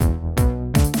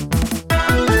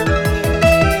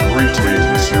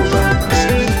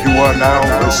are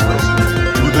now listening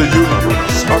to the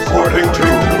universe according to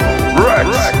Rex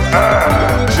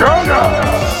and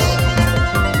Jonas.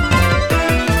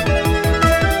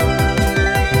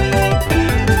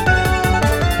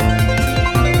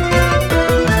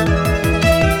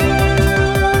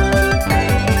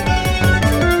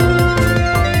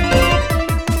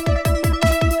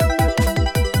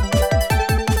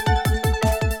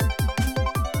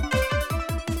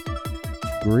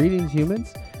 Greetings,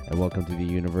 humans, and welcome to the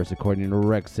universe according to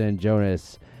Rex and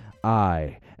Jonas.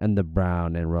 I am the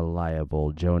brown and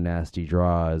reliable Joe Nasty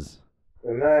Draws.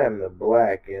 And I am the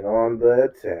black and on the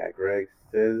attack, Rex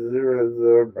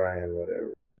or Brian,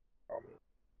 whatever.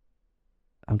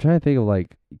 I'm trying to think of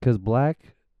because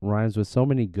black rhymes with so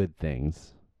many good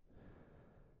things.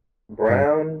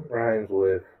 Brown rhymes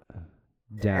with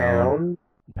Down, town,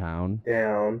 pound,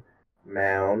 down,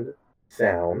 mound,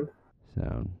 sound,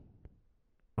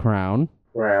 crown.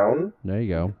 crown, There you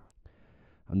go.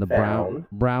 I'm the Found.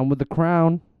 brown with the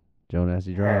crown. Joe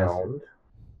Nasty Draws. pound,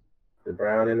 the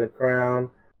brown in the crown,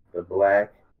 the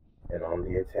black, and on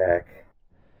the attack.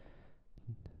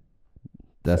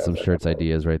 That's some Sounds like shirts a-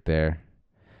 ideas right there.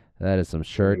 That is some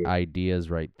shirt Yeah.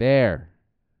 ideas right there.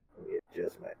 Let me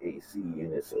adjust my AC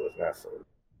unit so it's not so.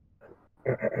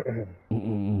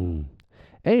 Mm-mm.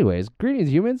 Anyways,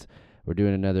 greetings, humans. We're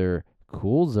doing another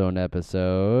Cool Zone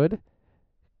episode.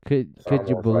 Could you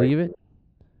almost believe like- it?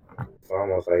 It's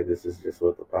almost like this is just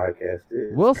what the podcast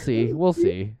is. We'll see. We'll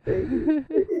see. It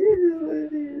is what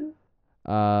it is.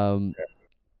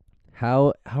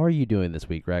 How are you doing this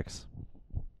week, Rex?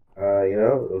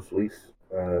 This week's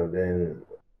been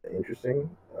interesting,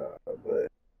 but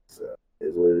it's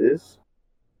is what it is.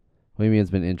 What do you mean it's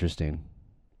been interesting?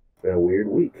 It's been a weird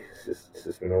week. It's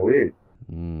just been a weird.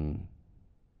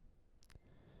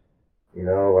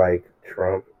 Like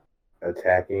Trump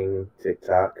attacking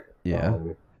TikTok. Yeah.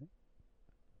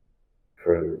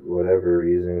 For whatever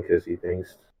reason, because he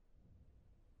thinks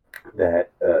that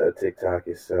TikTok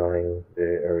is selling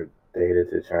their data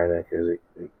to China because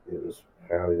it was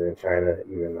founded in China,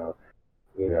 even though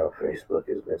Facebook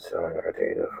has been selling our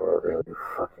data for a really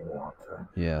fucking long time.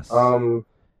 Yes.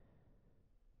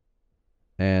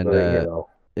 And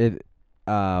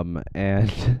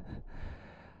and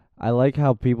I like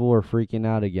how people were freaking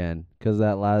out again because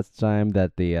that last time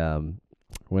that the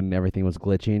when everything was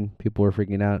glitching, people were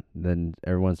freaking out. Then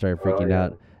everyone started freaking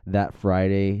out. That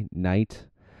Friday night,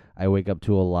 I wake up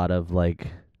to a lot of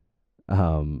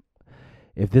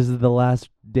if this is the last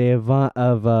day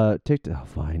of TikTok,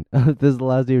 fine. If this is the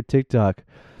last day of TikTok,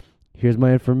 here's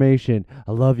my information.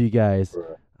 I love you guys.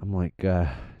 Bruh. I'm like,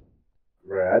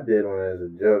 I did one as a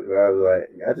joke. I was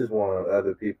like, I just want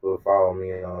other people to follow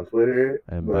me on Twitter.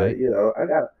 And but bite. I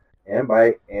got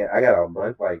I got a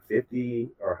bunch, like 50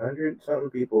 or 100 something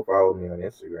people follow me on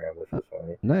Instagram, which was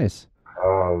funny. nice.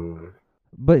 Um,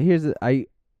 But here's I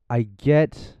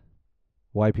get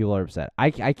why people are upset. I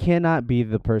cannot be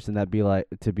the person that be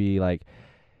like,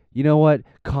 you know what?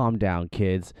 Calm down,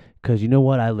 kids, because you know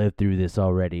what? I lived through this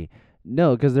already.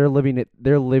 No, because they're living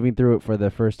through it for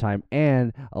the first time,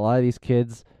 and a lot of these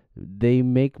kids, they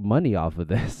make money off of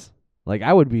this. Like,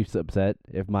 I would be upset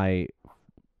if my,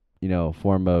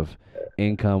 form of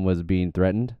income was being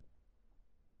threatened.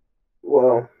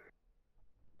 well,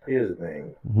 here's the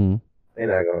thing. Mm-hmm.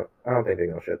 I don't think they're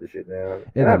gonna shut the shit down.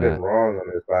 Yeah, And I've they're been wrong on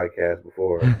this podcast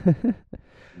before,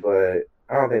 but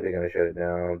I don't think they're gonna shut it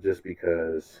down just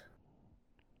because,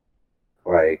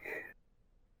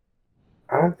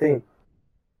 I don't think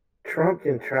Trump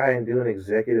can try and do an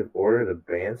executive order to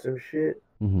ban some shit.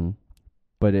 Mm-hmm.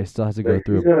 But it still has to But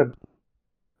go he's through.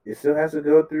 it still has to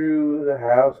go through the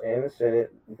House and the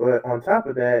Senate. But on top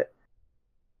of that,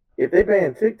 if they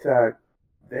ban TikTok,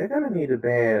 they're gonna need to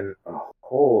ban a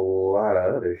whole lot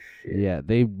of other shit. Yeah,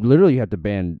 they literally have to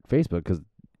ban Facebook because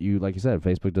like you said,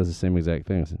 Facebook does the same exact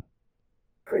things.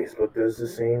 Facebook does the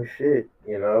same shit,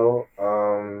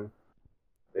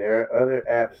 There are other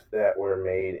apps that were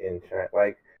made in China.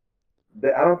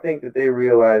 I don't think that they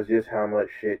realize just how much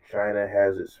shit China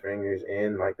has its fingers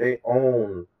in. They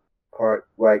own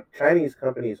Chinese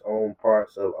companies own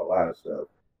parts of a lot of stuff.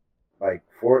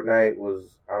 Fortnite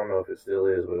was, I don't know if it still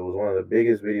is, but it was one of the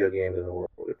biggest video games in the world.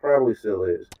 It probably still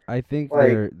is. I think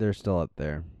they're still up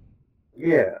there.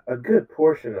 Yeah, a good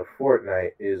portion of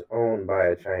Fortnite is owned by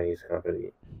a Chinese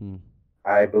company. Hmm.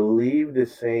 I believe the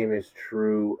same is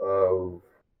true of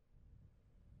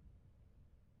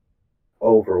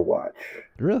Overwatch.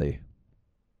 Really?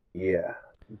 Yeah.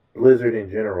 Blizzard in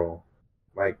general.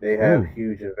 They have Ooh.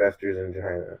 huge investors in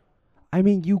China. I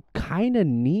mean, you kind of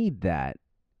need that,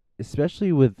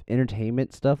 especially with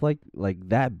entertainment stuff like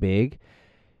that big.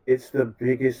 it's the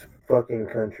biggest fucking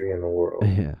country in the world.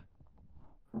 Yeah.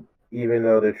 Even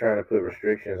though they're trying to put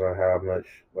restrictions on how much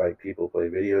like people play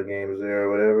video games there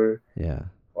or whatever, Yeah.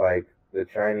 like the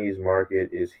Chinese market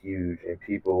is huge and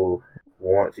people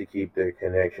want to keep their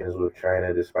connections with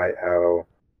China despite how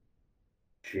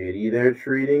shitty they're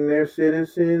treating their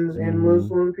citizens and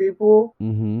Muslim people.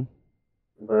 Mm-hmm.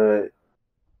 But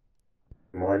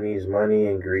money's money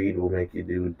and greed will make you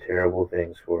do terrible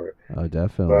things for it. Oh,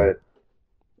 definitely. But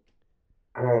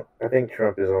I think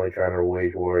Trump is only trying to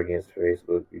wage war against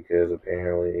Facebook because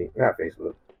apparently not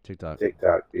Facebook, TikTok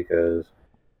because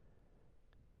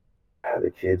the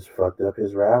kids fucked up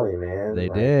his rally, man. They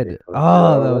Like, did. fucked it Oh,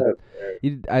 all up,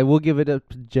 I will give it up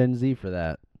to Gen Z for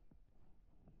that.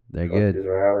 They're fucked good. his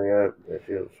rally up. That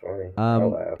shit was funny. I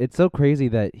laughed. It's so crazy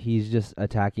that he's just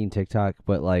attacking TikTok,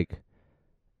 but like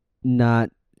not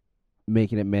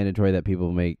making it mandatory that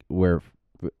people wear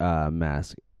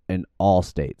masks in all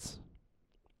states.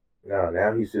 No,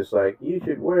 now he's just like, you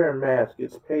should wear a mask.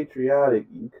 It's patriotic.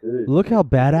 You could. Look how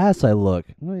badass I look.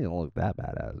 No, you don't look that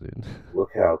badass, dude.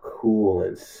 Look how cool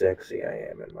and sexy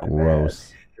I am in my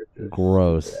Gross. mask.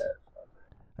 Gross.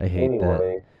 I hate that.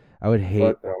 Anyway, I would hate.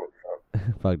 fuck Donald Trump.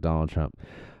 Fuck Donald Trump.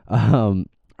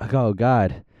 Oh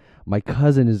God, my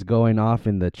cousin is going off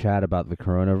in the chat about the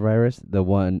coronavirus. The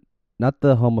one, not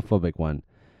the homophobic one,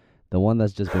 the one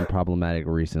that's just been problematic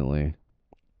recently.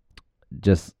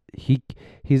 Just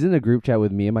he's in a group chat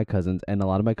with me and my cousins, and a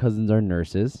lot of my cousins are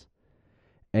nurses.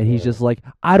 And he's just like,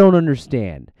 I don't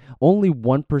understand. Only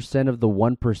 1% of the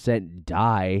 1%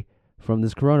 die from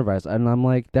this coronavirus. And I'm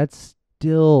like, that's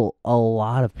still a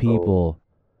lot of people.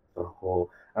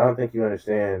 I don't think you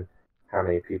understand how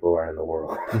many people are in the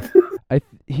world.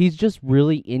 He's just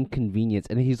really inconvenienced.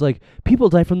 And he's like, people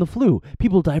die from the flu.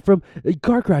 People die from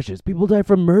car crashes. People die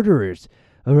from murderers.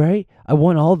 All right? I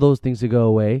want all those things to go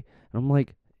away. And I'm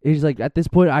like, he's like, at this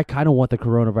point, I kind of want the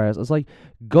coronavirus. I was like,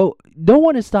 go. No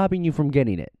one is stopping you from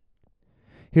getting it.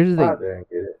 Here's the thing. Go out there and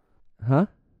get it. Huh?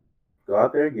 Go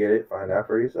out there and get it. Find out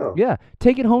for yourself. Yeah.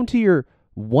 Take it home to your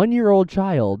 1-year-old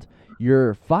child,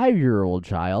 your 5-year-old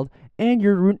child, and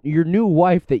your new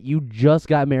wife that you just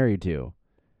got married to.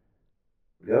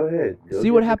 Go ahead.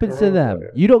 See what happens to them.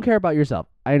 You don't care about yourself.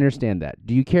 I understand that.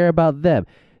 Do you care about them?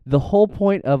 The whole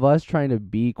point of us trying to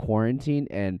be quarantined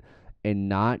and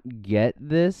not get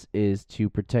this is to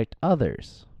protect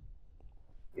others.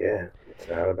 Yeah, it's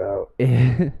not about.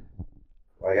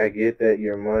 Like, I get that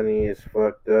your money is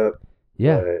fucked up.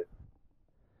 Yeah. But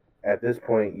at this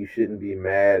point, you shouldn't be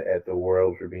mad at the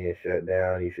world for being shut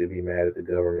down. You should be mad at the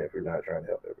government for not trying to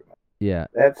help everybody. Yeah.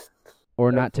 That's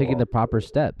not taking the proper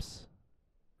steps.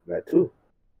 That too.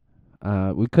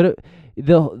 We could have.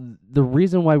 The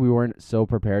reason why we weren't so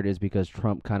prepared is because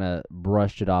Trump kind of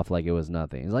brushed it off like it was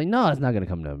nothing. He's like, no, it's not going to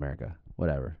come to America.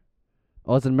 Whatever.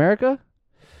 Oh, it's in America?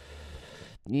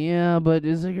 Yeah, but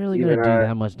is it really going to do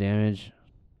that much damage?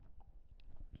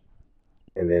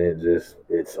 And then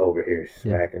it's over here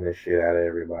smacking the shit out of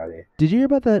everybody. Did you hear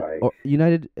about that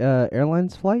United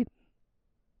Airlines flight?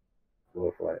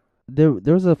 What flight? There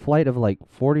was a flight of like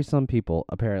 40-some people,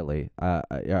 apparently. I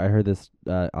heard this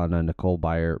on a Nicole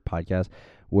Byer podcast,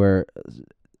 where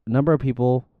a number of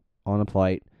people on a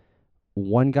flight,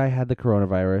 one guy had the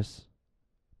coronavirus,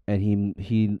 and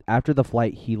he after the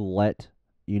flight, he let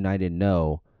United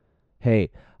know,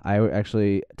 hey, I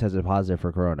actually tested positive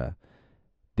for corona.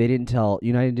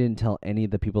 United didn't tell any of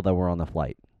the people that were on the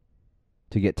flight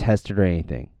to get tested or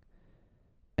anything.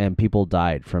 And people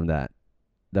died from that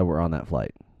were on that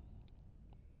flight.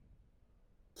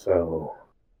 So,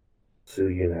 sue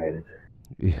United.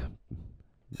 Yeah.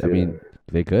 I mean,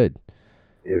 they could.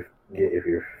 If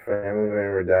your family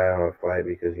member died on a flight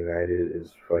because United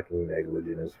is fucking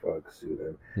negligent as fuck, sue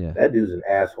them. Yeah. That dude's an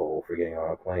asshole for getting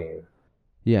on a plane.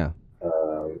 Yeah.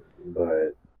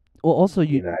 But also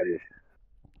United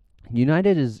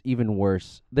is even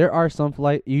worse. There are some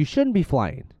flights you shouldn't be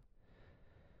flying.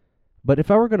 But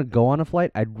if I were going to go on a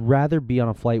flight, I'd rather be on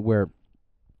a flight where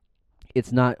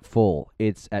it's not full.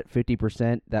 It's at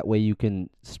 50%. That way you can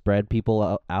spread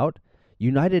people out.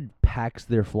 United packs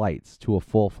their flights to a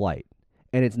full flight,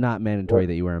 and it's not mandatory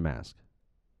that you wear a mask.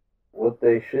 What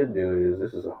they should do is,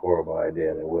 this is a horrible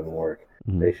idea and it wouldn't work.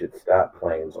 Mm-hmm. They should stop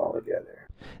planes altogether.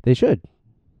 They should.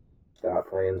 Stop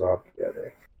planes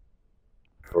altogether.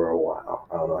 For a while.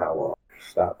 I don't know how long.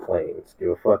 Stop planes. Give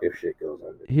a fuck if shit goes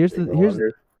under.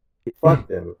 Fuck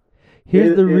them.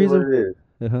 Here's the reason. What it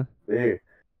is. Here.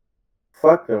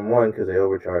 Fuck them, one, because they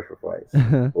overcharge for flights.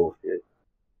 Bullshit.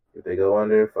 If they go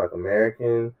under, fuck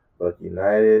American, fuck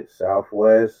United,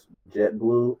 Southwest,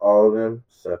 JetBlue, all of them,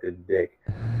 suck a dick.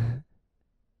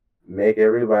 make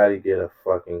everybody get a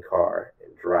fucking car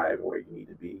and drive where you need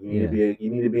to be. You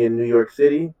need to be in New York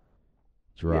City.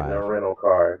 Get in a Drive. rental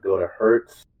car. Go to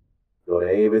Hertz. Go to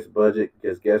Avis Budget.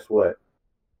 Because guess what?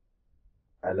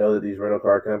 I know that these rental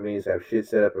car companies have shit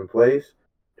set up in place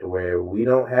to where we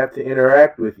don't have to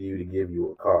interact with you to give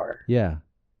you a car. Yeah.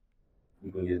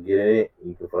 You can just get in it.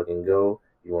 You can fucking go.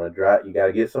 You want to drive? You got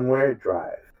to get somewhere.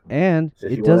 Drive. And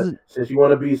Since it you doesn't. Since you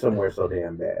want to be somewhere so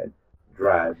damn bad,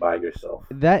 drive by yourself.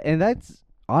 That's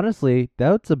honestly,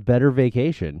 that's a better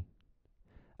vacation.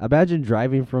 Imagine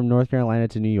driving from North Carolina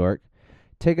to New York.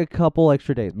 Take a couple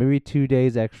extra days, maybe 2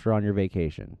 days extra on your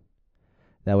vacation.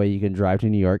 That way you can drive to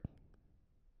New York.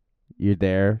 You're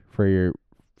there for your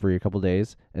couple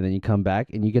days, and then you come back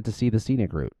and you get to see the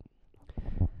scenic route.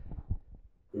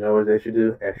 You know what they should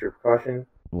do? Extra precaution.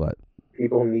 What?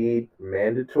 People need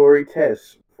mandatory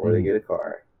tests before they get a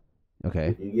car. Okay.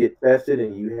 If you get tested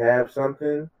and you have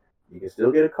something, you can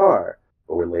still get a car,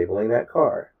 but we're labeling that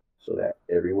car so that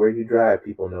everywhere you drive,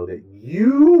 people know that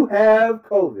you have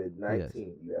COVID-19. Yes.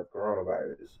 You have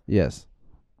coronavirus. Yes.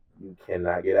 You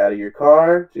cannot get out of your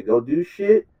car to go do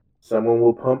shit. Someone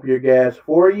will pump your gas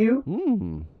for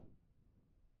you.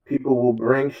 People will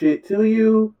bring shit to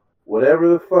you. Whatever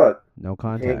the fuck. No You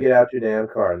contact. can't get out your damn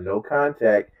car. No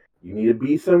contact. You need to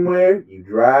be somewhere. You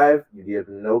drive. You give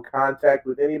no contact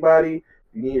with anybody.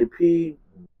 You need to pee.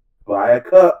 Buy a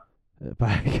cup.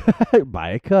 Buy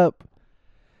a cup.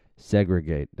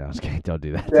 Segregate. No, I was kidding. Don't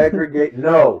do that. Segregate.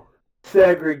 No.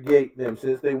 Segregate them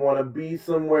since they want to be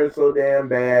somewhere so damn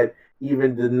bad.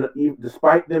 Even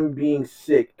despite them being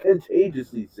sick,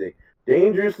 contagiously sick,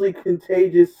 dangerously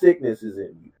contagious sickness is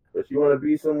in you. But you want to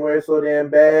be somewhere so damn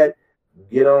bad,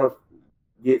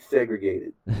 get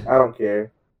segregated. I don't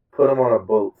care. Put them on a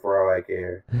boat for all I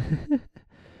care.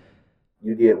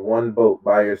 You get one boat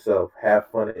by yourself. Have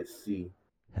fun at sea.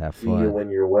 Have See you fun. when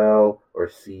you're well, or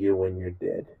see you when you're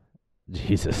dead.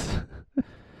 Jesus.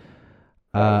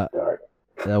 That was dark.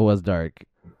 That was dark.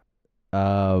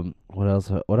 What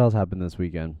else? What else happened this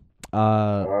weekend?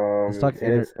 Let's talk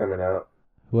Tenet's coming out.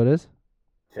 What is?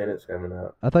 Tenet's coming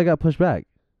out. I thought it got pushed back.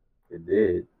 It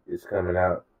did. It's coming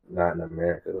out. Not in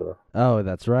America though. Oh,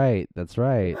 that's right. That's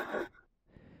right.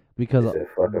 Because It said,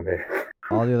 fuck America.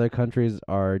 all the other countries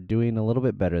are doing a little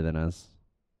bit better than us.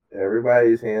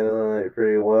 Everybody's handling it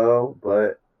pretty well,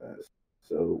 but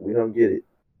so we don't get it.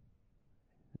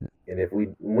 And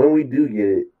when we do get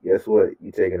it, guess what?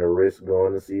 You taking a risk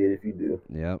going to see it if you do.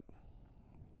 Yep.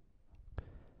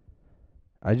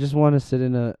 I just want to sit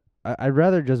in I'd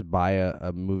rather just buy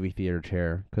a movie theater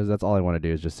chair because that's all I want to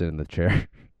do is just sit in the chair.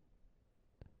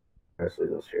 Honestly,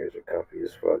 those chairs are comfy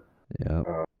as fuck.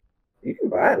 Yeah. You can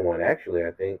buy one actually.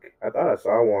 I thought I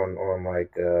saw one on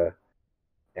like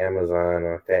Amazon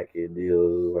on Fat Kid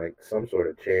Deals, like some sort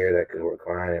of chair that could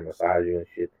recline and massage you and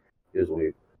shit. It was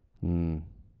weird.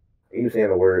 He was saying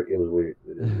the word. It was weird.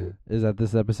 It was weird. Is that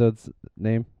this episode's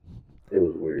name? It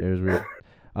was weird. It was weird.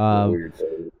 It was weird.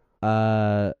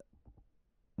 So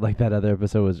Like that other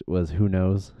episode was Who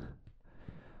Knows?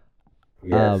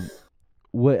 yes,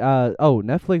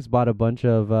 Netflix bought a bunch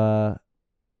of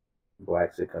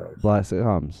black sitcoms. black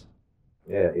sitcoms.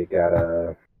 Yeah, it got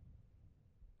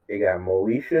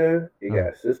Moesha. It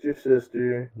got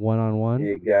Sister. One-on-one.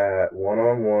 It got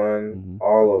One-on-One. Mhm.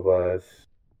 All of Us.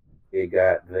 It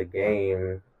got The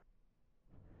Game.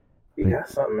 It got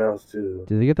something else too.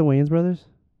 Did they get the Wayans brothers?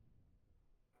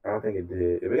 I don't think it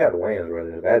did. If it got the Wayans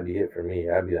brothers, that'd be it for me.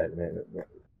 I'd be like, man,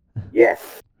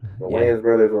 yes. The Yeah. Wayans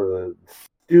brothers was a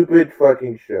stupid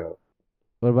fucking show.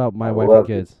 What about My I Wife and loved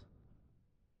it. Kids?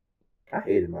 I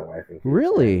hated My Wife and Kids.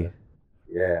 Really? man.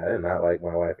 Yeah, I did not like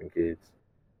My Wife and Kids.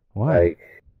 Why? Like,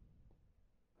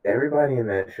 everybody in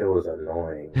that show was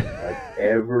annoying. Like,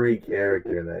 every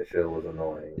character in that show was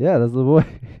annoying. Yeah, that's the boy.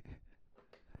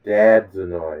 Dad's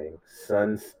annoying.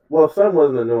 Son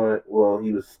wasn't annoying. Well,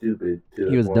 he was stupid too.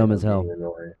 He was dumb as hell.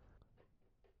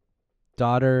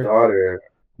 Daughter. Daughter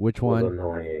Which was one?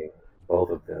 annoying.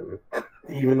 Both of them.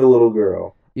 Even the little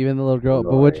girl. Even the little girl. But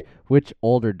Annoying. which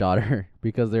older daughter?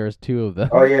 Because there was two of them.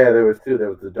 Oh yeah, there was two. There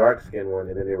was the dark skinned one,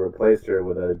 and then they replaced her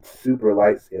with a super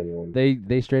light skinned one.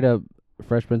 They straight up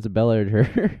Fresh Prince of Bel-Aired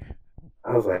her.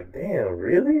 I was like, damn,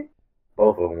 really?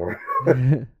 Both of them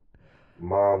were.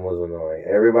 Mom was annoying.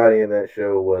 Everybody in that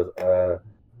show was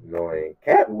annoying.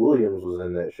 Cat Williams was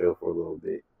in that show for a little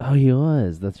bit. Oh, he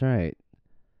was. That's right.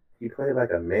 He played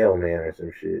like a mailman or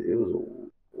some shit. It was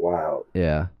wild.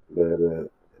 Yeah. But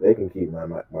they can keep my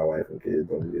wife and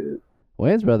kids. I'm good.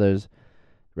 Wayans brothers.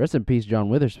 Rest in peace, John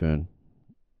Witherspoon.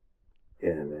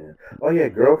 Yeah, man. Oh yeah,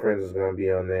 Girlfriends is gonna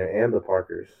be on there, and the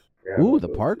Parkers. Forgot Ooh, about the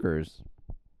those two. Parkers.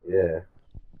 Yeah.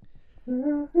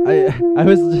 I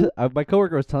was my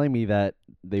coworker was telling me that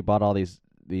they bought all these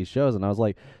shows, and I was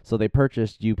like, so they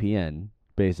purchased UPN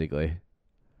basically.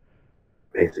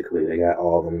 Basically, they got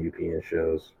all them UPN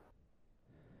shows.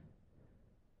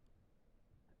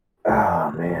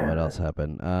 Oh man. What else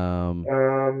happened?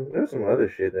 There's some other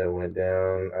shit that went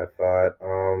down. I thought,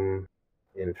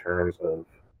 in terms of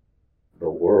the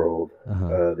world,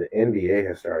 the NBA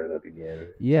has started up again.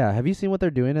 Yeah, have you seen what they're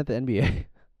doing at the NBA?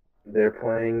 They're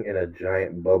playing in a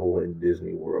giant bubble in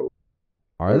Disney World.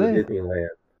 Are they? Disneyland.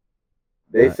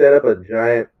 They set up a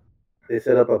giant. They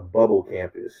set up a bubble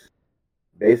campus.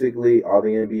 Basically, all the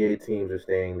NBA teams are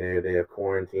staying there. They have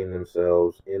quarantined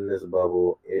themselves in this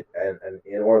bubble. And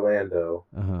in Orlando,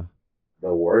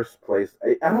 the worst place.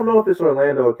 I don't know if it's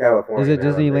Orlando or California. Is it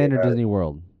Disneyland or Disney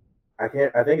World? I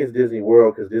think it's Disney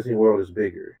World because Disney World is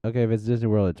bigger. Okay, if it's Disney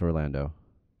World, it's Orlando.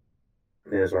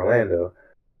 Then it's Orlando.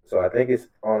 So I think it's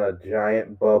on a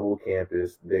giant bubble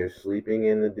campus. They're sleeping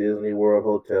in the Disney World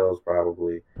hotels,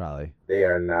 probably. They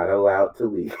are not allowed to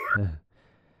leave.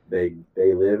 They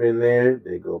live in there.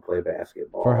 They go play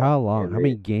basketball. For how long? How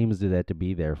many games do they have to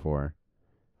be there for?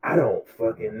 I don't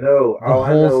fucking know. The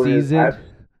whole season?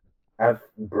 I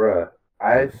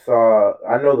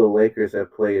know the Lakers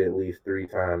have played at least 3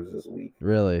 times this week.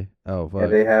 Really? Oh, fuck.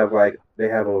 And they have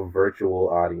a virtual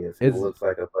audience. It looks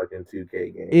like a fucking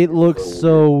 2K game. It looks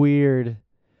so weird.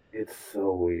 It's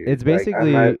so weird. It's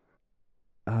basically what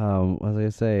was I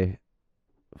gonna say?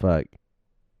 Fuck.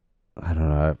 I don't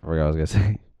know. I forgot what I was gonna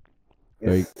say.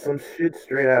 It's some shit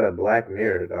straight out of Black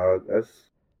Mirror, dog.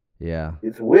 Yeah.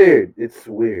 It's weird. It's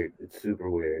weird. It's super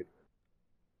weird.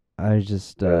 I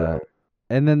just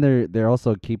and then they're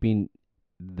also keeping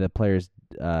the players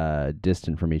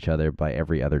distant from each other by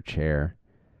every other chair.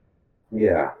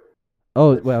 Yeah.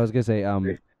 Oh, well, I was gonna say they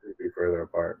should be further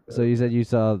apart. So you said you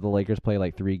saw the Lakers play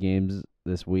like 3 games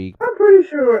this week. I'm pretty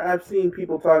sure I've seen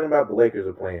people talking about the Lakers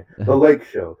are playing. The Lake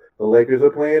Show. The Lakers are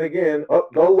playing again. Oh,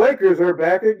 the Lakers are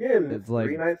back again. It's like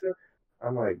 3 nights.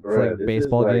 I'm like, bro. It's like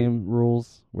baseball game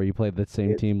rules where you play the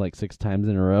same team like 6 times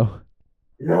in a row.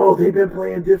 No, they've been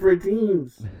playing different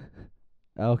teams.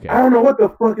 Okay. I don't know what the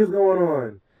fuck is going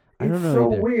on. I don't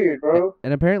know. It's so weird, bro.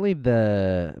 And apparently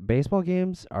the baseball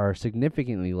games are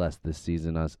significantly less this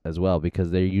season as well because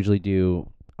they usually do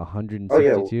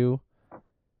 162.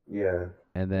 Yeah.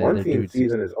 And then one team's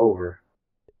season is over.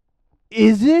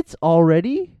 Is it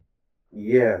already?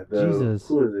 Yeah. Jesus.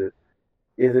 Who is it?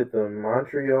 Is it the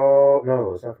Montreal?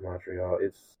 No, it's not Montreal.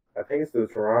 I think it's the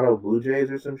Toronto Blue Jays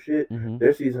or some shit. Mm-hmm.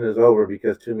 Their season is over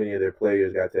because too many of their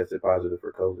players got tested positive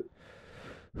for COVID.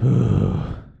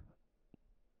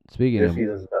 Speaking of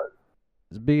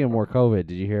more COVID,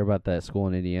 did you hear about that school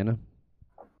in Indiana?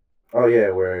 Oh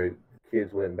yeah, where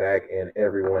kids went back and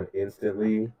everyone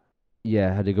instantly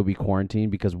had to go be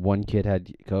quarantined because one kid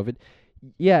had COVID.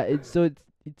 Yeah, it's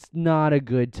not a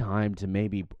good time to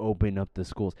maybe open up the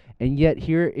schools. And yet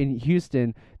here in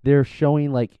Houston, they're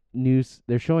showing news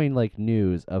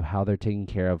of how they're taking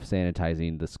care of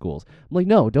sanitizing the schools. I'm like,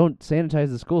 no, don't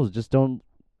sanitize the schools. Just don't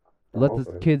let the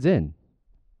kids in.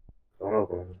 Don't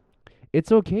open. It's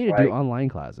okay to do online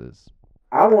classes.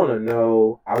 I want to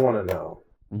know.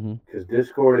 Mm-hmm. Because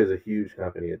Discord is a huge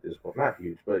company at this point. Not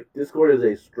huge, but Discord is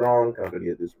a strong company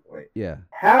at this point. Yeah.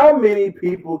 How many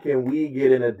people can we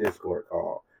get in a Discord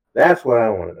call? That's what I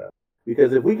want to know.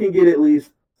 Because if we can get at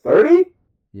least 30?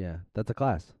 Yeah, that's a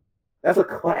class. That's a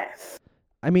class.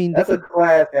 I mean, that's a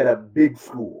class at a big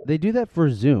school. They do that for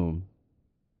Zoom.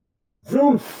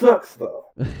 Zoom sucks, though.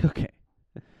 Okay.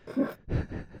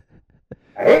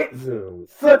 I hate Zoom.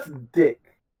 Sucks dick.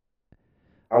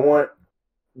 I want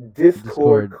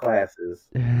Discord classes.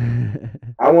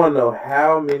 I want to know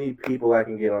how many people I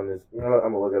can get on this. You know what?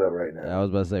 I'm going to look it up right now. I was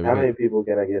about to say. How many people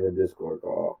can I get in a Discord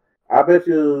call? I bet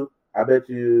you, I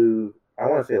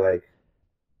want to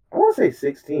say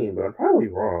 16, but I'm probably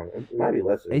wrong. It might be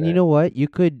less than that. And you know what? You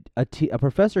could, a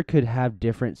professor could have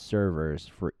different servers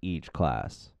for each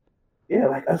class. Yeah,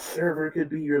 like a server could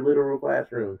be your literal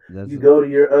classroom. You go to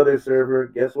your other server,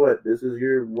 guess what? This is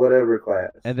your whatever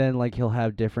class. And then he'll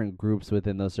have different groups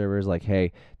within those servers. Like,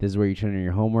 hey, this is where you turn in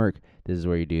your homework. This is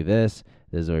where you do this.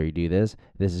 This is where you do this.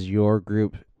 This is your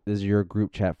group. This is your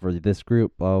group chat for this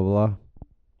group. Blah blah blah.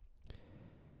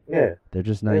 Yeah. They're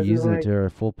just not using it to their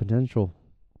full potential.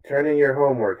 Turn in your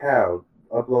homework. How?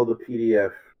 Upload the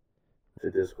PDF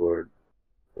to Discord.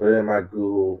 Put it in my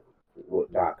Google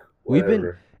Doc.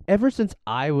 Whatever. Ever since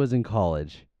I was in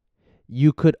college,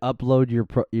 you could upload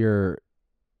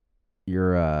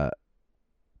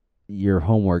your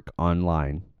homework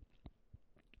online.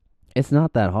 It's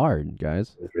not that hard,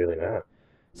 guys. It's really not.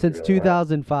 Since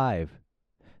 2005.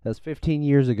 That's 15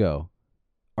 years ago.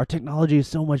 Our technology is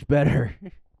so much better.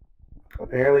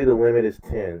 Apparently, the limit is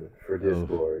 10 for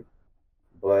Discord,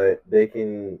 but they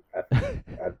can.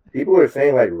 People are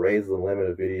saying like raise the limit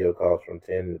of video calls from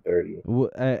 10 to 30.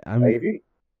 Like if you,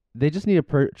 They just need to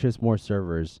purchase more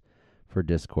servers for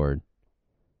Discord.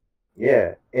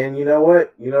 yeah, and you know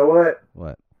what? You know what?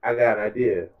 What? I got an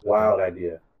idea. Wild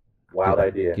idea. Wild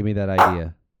idea. Give me that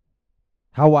idea.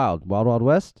 How wild? Wild Wild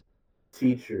West?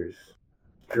 Teachers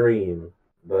stream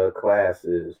the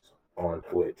classes on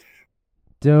Twitch.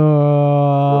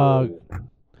 Dog.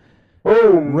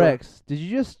 Boom. Rex, did you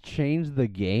just change the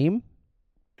game?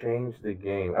 Change the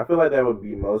game. I feel like that would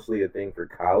be mostly a thing for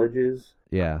colleges.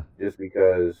 Yeah. Just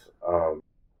because,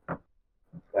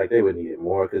 like they would need it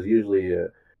more. Because usually,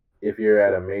 if you're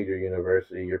at a major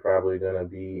university, you're probably gonna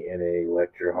be in a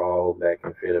lecture hall that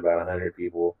can fit about 100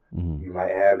 people. Mm-hmm. You might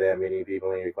have that many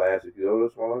people in your class. If you go to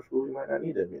a smaller school, you might not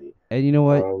need that many. And you know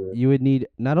what? You would need,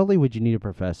 not only would you need a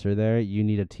professor there, you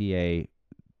need a TA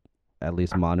at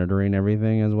least monitoring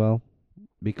everything as well.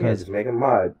 Because just make a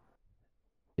mod.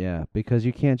 Yeah, because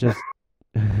you can't just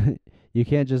you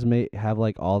can't just have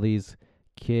like all these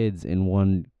kids in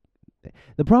one.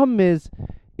 The problem is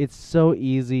it's so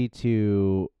easy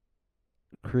to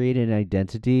create an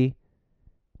identity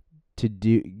to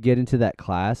get into that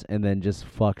class and then just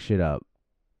fuck shit up.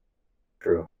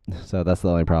 True. So that's the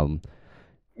only problem.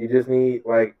 You just need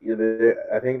like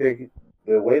I think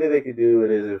the way that they could do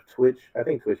it is if Twitch. I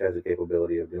think Twitch has the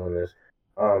capability of doing this.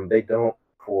 They don't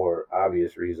for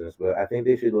obvious reasons, but I think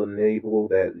they should enable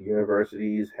that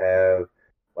universities have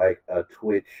like a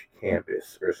Twitch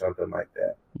campus or something like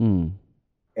that.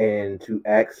 And to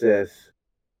access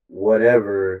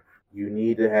whatever, you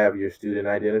need to have your student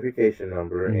identification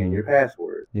number and your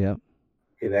password. Yeah.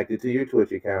 Connected to your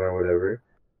Twitch account or whatever.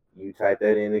 You type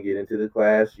that in to get into the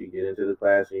class. You get into the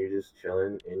class and you're just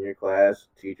chilling in your class.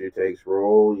 Teacher takes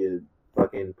roll. You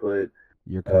fucking put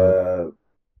your code.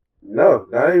 No,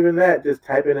 not even that. Just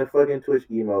type in a fucking Twitch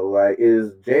emo. Like,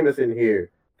 is Jameson here?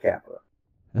 Kappa.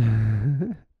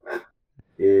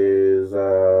 Is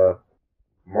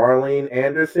Marlene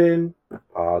Anderson?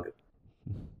 Pog.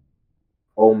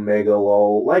 Omega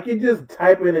lol. Like, you just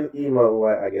type in an emo.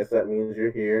 Like, I guess that means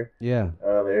you're here. Yeah.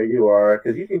 There you are.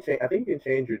 Because you can change. I think you can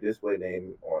change your display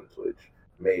name on Twitch.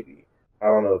 Maybe. I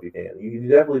don't know if you can. You can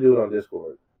definitely do it on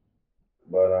Discord.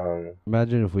 But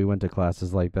imagine if we went to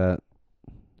classes like that.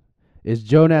 Is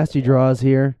Joe Nasty Draws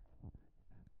here?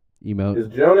 Emote. Is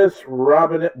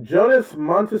Jonas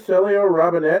Monticello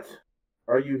Robinette?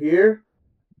 Are you here?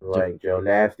 Like Joe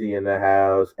Nasty in the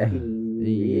house.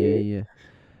 Yeah.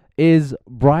 Is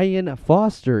Brian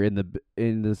Foster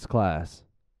in this class?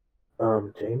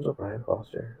 James O'Brien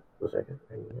Foster. A second.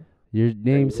 Your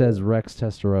name says Rex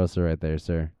Testarossa right there,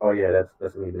 sir. Oh yeah,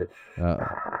 that's me, bitch.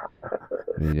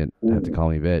 You didn't have to call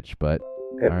me bitch, but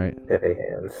all right. Pepe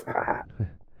hands.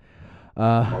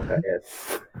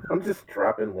 I'm just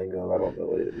dropping lingo. I don't know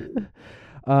what it is.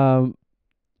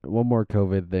 One more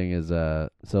COVID thing is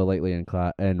so lately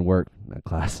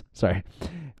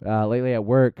lately at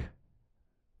work,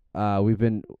 we've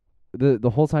been the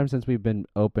whole time since we've been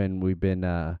open, we've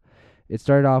been it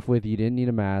started off with you didn't need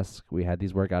a mask. We had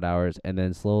these workout hours, and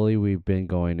then slowly we've been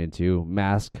going into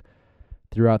mask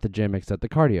throughout the gym except the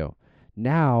cardio.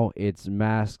 Now it's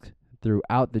mask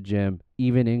throughout the gym,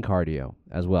 even in cardio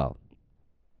as well.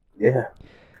 Yeah,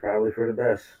 probably for the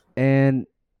best. And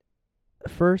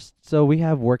first, so we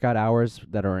have workout hours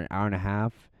that are an hour and a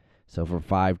half. So from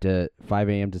 5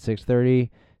 a.m. to 6:30,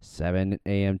 7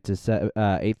 a.m. to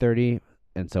 8:30,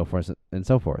 and so forth and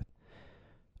so forth.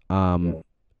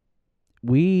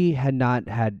 We had not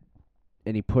had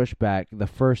any pushback the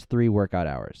first 3 workout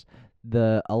hours.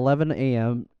 The 11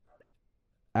 a.m.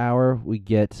 hour, we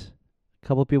get a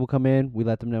couple of people come in. We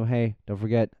let them know, hey, don't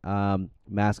forget,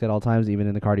 mask at all times, even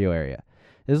in the cardio area.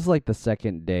 This is like the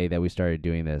second day that we started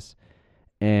doing this.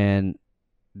 And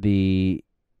this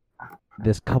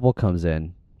couple comes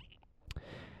in.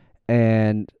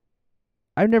 And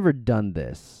I've never done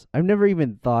this. I've never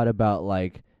even thought about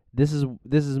like this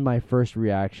is my first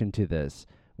reaction to this,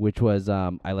 which was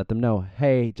I let them know,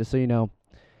 hey, just so you know,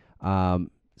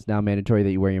 it's now mandatory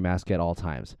that you wear your mask at all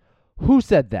times. Who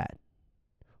said that?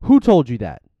 Who told you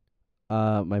that?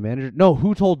 My manager? No,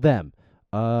 who told them?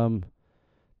 The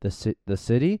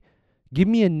city? Give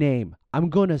me a name. I'm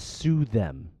gonna sue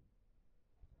them.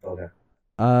 Okay.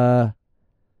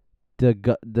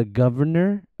 The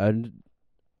governor? I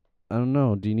don't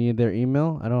know. Do you need their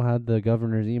email? I don't have the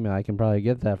governor's email. I can probably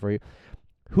get that for you.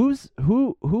 Who?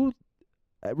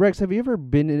 Rex, have you ever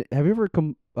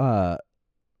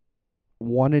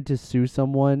wanted to sue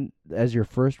someone as your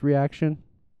first reaction?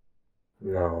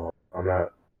 No, I'm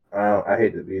not. I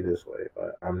hate to be this way,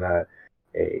 but I'm not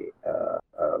a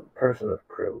person of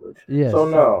privilege. Yes. So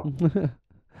no,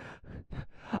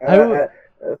 I would.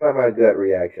 that's not my gut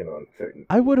reaction on certain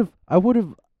I things. would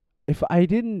have, if I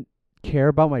didn't care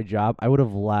about my job, I would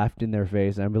have laughed in their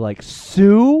face and I'd be like,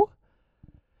 Sue,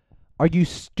 are you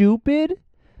stupid?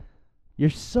 You're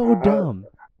so dumb.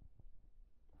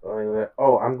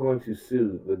 Oh, I'm going to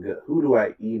sue who do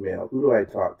I email? Who do I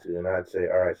talk to? And I'd say,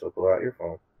 all right, so pull out your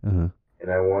phone, Uh-huh.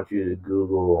 and I want you to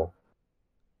Google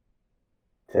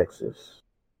Texas.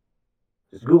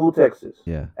 Just Google Texas.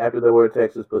 Yeah. After the word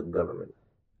Texas, put government.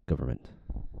 Government.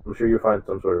 I'm sure you'll find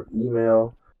some sort of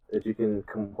email that you can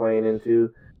complain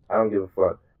into. I don't give a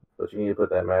fuck, but you need to put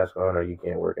that mask on, or you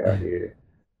can't work out here.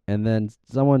 And then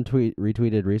someone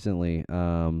retweeted recently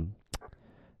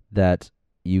that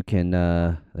you can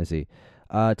let's see.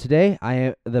 Today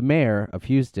the mayor of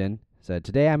Houston said,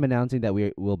 "Today I'm announcing that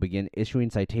we will begin issuing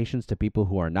citations to people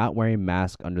who are not wearing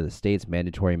masks under the state's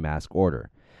mandatory mask order.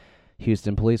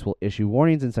 Houston police will issue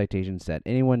warnings and citations to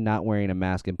anyone not wearing a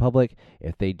mask in public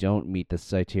if they don't meet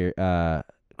the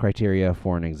criteria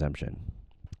for an exemption."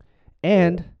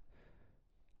 And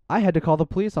I had to call the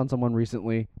police on someone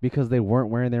recently because they weren't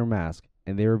wearing their mask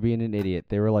and they were being an idiot.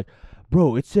 They were like,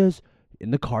 "Bro, it says in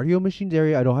the cardio machines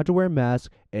area I don't have to wear a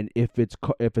mask, and if it's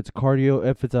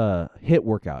a hit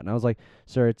workout." And I was like,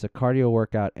 "Sir, it's a cardio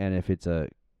workout, and if it's a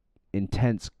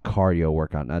intense cardio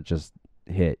workout, not just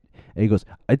hit." And he goes,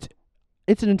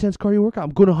 "It's an intense cardio workout.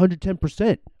 I'm going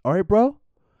 110%. All right, bro?"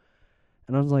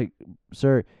 And I was like,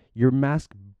 "Sir, your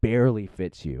mask barely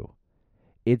fits you.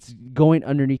 It's going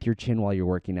underneath your chin while you're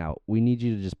working out. We need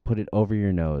you to just put it over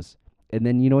your nose." And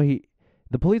then,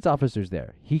 the police officer's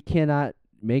there. He cannot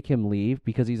make him leave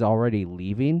because he's already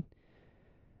leaving.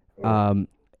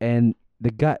 And the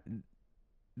guy,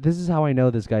 this is how I know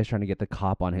this guy's trying to get the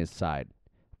cop on his side.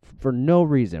 For no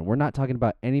reason. We're not talking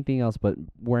about anything else but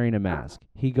wearing a mask.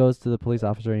 He goes to the police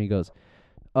officer and he goes,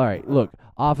 "All right, look,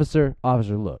 officer,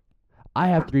 look. I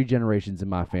have 3 generations in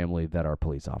my family that are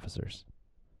police officers."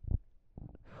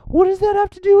 What does that have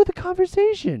to do with the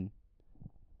conversation?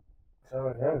 So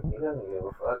him, he doesn't give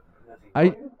a fuck.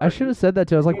 I should have said that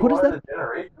too. I was like, "What is that?"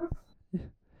 I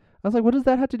was like, "What does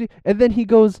that have to do?" And then he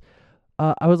goes,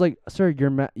 "I was like, sir,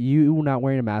 you not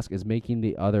wearing a mask is making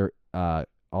the other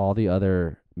all the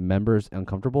other members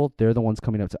uncomfortable. They're the ones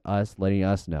coming up to us, letting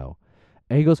us know."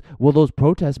 And he goes, "Well, those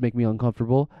protests make me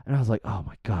uncomfortable." And I was like, "Oh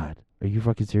my god, are you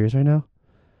fucking serious right now?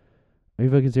 Are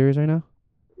you fucking serious right now?"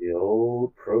 The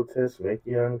old protests make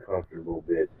you uncomfortable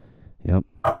bit. Yep.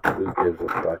 Who gives a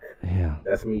fuck? Yeah.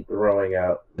 That's me throwing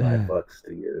out my fucks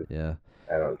to you. Yeah.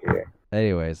 I don't care.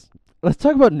 Anyways, let's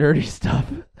talk about nerdy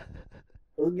stuff.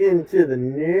 Let's get into the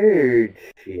nerd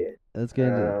shit. Let's get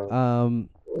into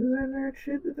what is that nerd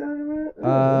shit they're talking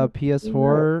about?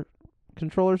 PS4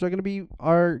 controllers are gonna be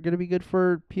good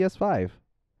for PS5.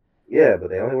 Yeah, but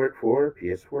they only work for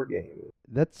PS4 games.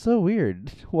 That's so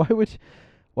weird. Why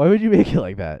would you make it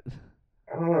like that?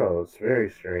 I don't know. It's very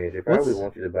strange. They probably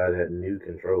want you to buy that new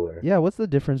controller. Yeah, what's the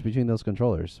difference between those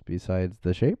controllers besides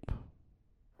the shape?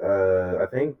 I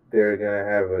think they're gonna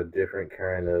have a different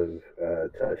kind of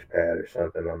touchpad or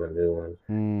something on the new one.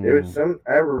 There was some.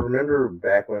 I remember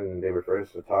back when they were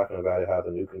first talking about it, how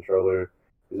the new controller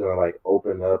is gonna like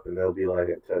open up and there'll be like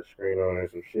a touch screen on it or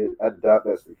some shit. I doubt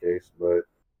that's the case, but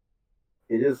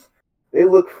they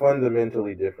look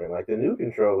fundamentally different. Like the new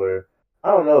controller,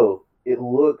 I don't know. It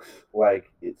looks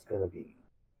like it's gonna be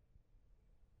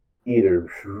either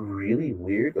really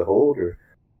weird to hold or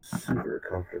super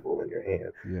comfortable in your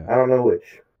hand. Yeah. I don't know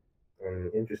which.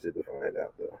 I'm interested to find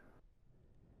out though.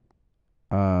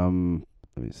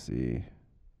 Let me see.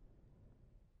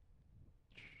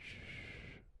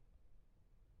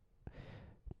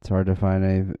 It's hard to find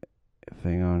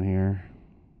anything on here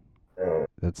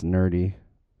that's nerdy.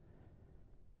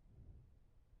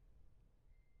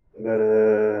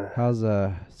 But how's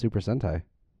Super Sentai?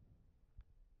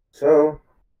 So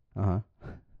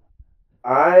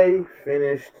I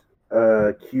finished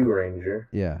Q Ranger.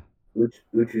 Yeah. Uchu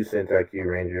Sentai Q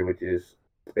Ranger, which is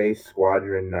Space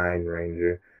Squadron 9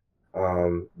 Ranger.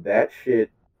 That shit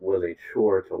was a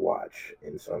chore to watch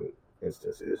in some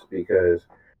instances because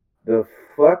the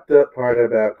fucked up part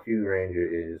about Q Ranger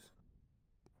is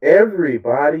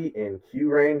everybody in Q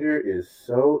Ranger is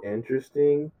so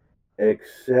interesting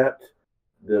except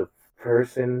the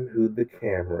person who the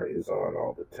camera is on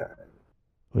all the time.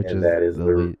 That is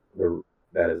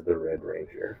the Red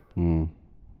Ranger.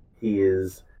 He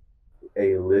is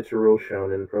a literal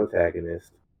shonen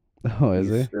protagonist. Oh, is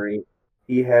he?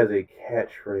 He has a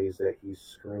catchphrase that he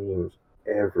screams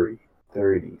every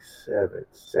 37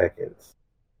 seconds.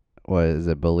 What is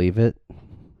it? Believe it?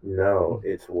 No,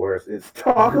 it's worse. It's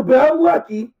Talk About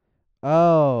Lucky.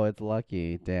 Oh, it's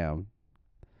Lucky. Damn.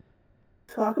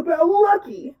 Talk About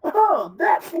Lucky. Oh,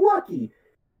 that's Lucky.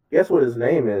 Guess what his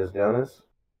name is, Jonas?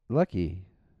 Lucky.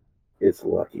 It's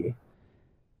Lucky.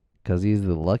 Because he's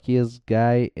the luckiest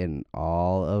guy in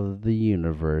all of the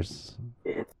universe.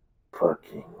 It's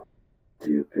fucking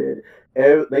stupid.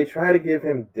 They try to give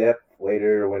him depth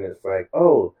later when it's like,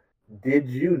 oh, did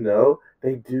you know?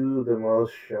 They do the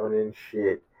most shonen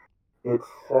shit. It's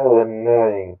so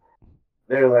annoying.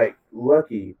 They're like,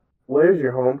 Lucky, where's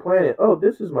your home planet? Oh,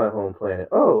 this is my home planet.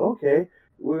 Oh, okay.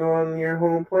 We're on your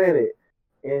home planet.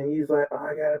 And he's like, oh,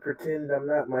 I gotta pretend I'm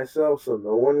not myself so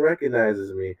no one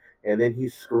recognizes me. And then he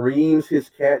screams his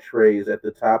catchphrase at the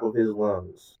top of his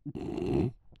lungs.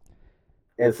 And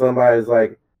somebody's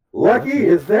like, Lucky,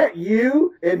 is that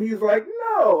you? And he's like,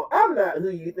 no, I'm not who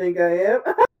you think I am.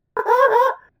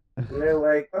 And they're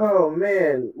like, oh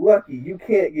man, Lucky, you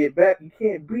can't get back. You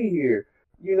can't be here.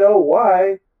 You know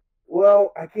why?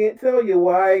 Well, I can't tell you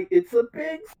why. It's a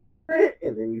big secret.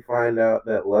 And then you find out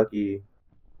that Lucky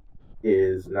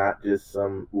is not just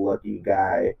some lucky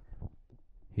guy.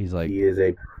 He's like, He is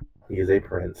a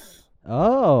prince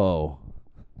oh.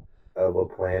 of a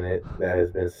planet that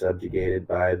has been subjugated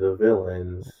by the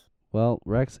villains. Well,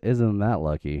 Rex isn't that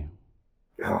lucky.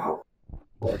 Oh,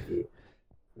 Lucky.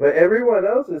 But everyone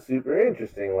else is super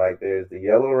interesting. Like there's the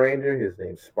Yellow Ranger, his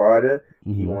name's Sparta.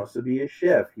 He Mhm. wants to be a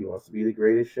chef. He wants to be the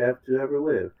greatest chef to ever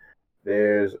live.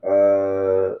 There's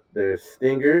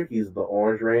Stinger, he's the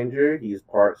Orange Ranger, he's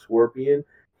part scorpion.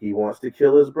 He wants to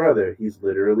kill his brother. He's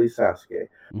literally Sasuke.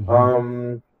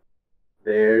 Mhm.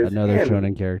 There's Another Hammy,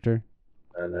 shonen character.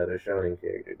 another shonen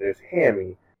character. There's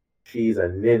Hammy. She's a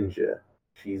ninja.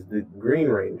 She's the Green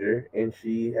Ranger, and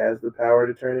she has the power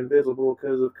to turn invisible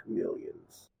because of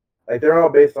chameleons. Like they're all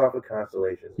based off of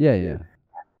constellations. Yeah, yeah.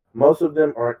 Most of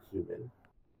them aren't human.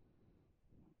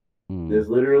 Mm. There's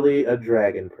literally a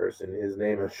dragon person. His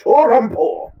name is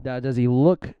Shorampo. Now, does he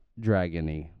look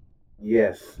dragony?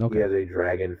 Yes, Okay. he has a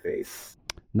dragon face.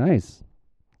 Nice.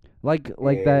 Like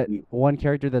And that he- one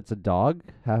character that's a dog,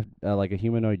 like a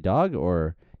humanoid dog,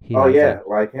 or he. Oh has, yeah,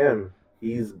 like him.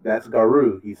 That's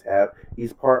Garu.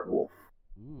 He's part wolf,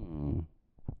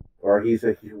 or he's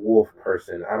a wolf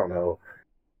person. I don't know.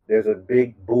 There's a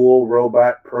big bull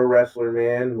robot pro wrestler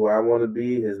man who I want to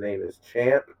be. His name is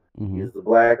Champ. Mhm. He's the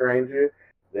Black Ranger.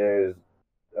 There's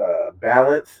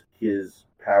Balance. His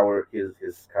power,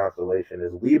 his constellation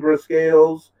is Libra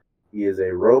scales. He is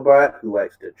a robot who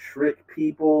likes to trick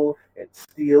people and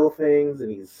steal things,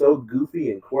 and he's so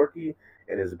goofy and quirky.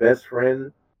 And his best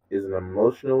friend is an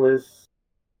emotionalist,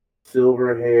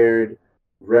 silver-haired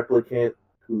replicant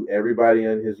who everybody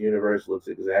in his universe looks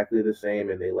exactly the same,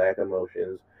 and they lack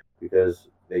emotions because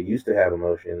they used to have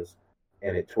emotions,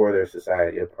 and it tore their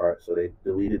society apart. So they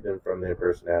deleted them from their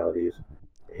personalities.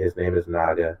 His name is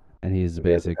Naga. And he's He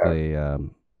has the basically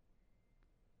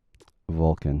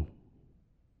Vulcan.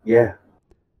 Yeah.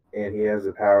 And he has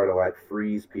the power to like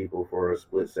freeze people for a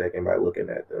split second by looking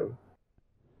at them.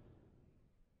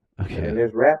 And then Okay.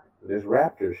 there's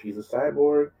Raptor. She's a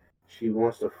cyborg. She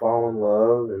wants to fall in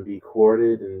love and be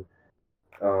courted and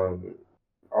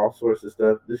all sorts of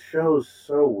stuff. This show is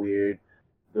so weird.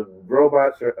 The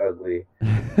robots are ugly.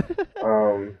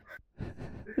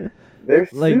 Their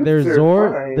Like their suits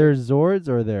are fine. their Zords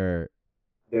or their.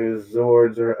 Their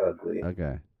Zords are ugly.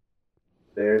 Okay.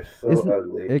 They're so Isn't-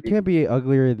 ugly. It can't be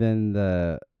uglier than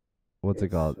the what's it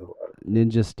It's called? so ugly.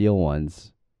 Ninja Steel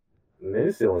ones.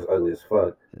 Ninja Steel is ugly as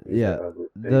fuck. These Yeah. are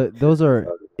ugly. Those are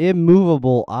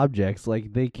immovable objects.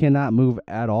 Like they cannot move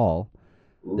at all.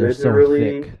 They're so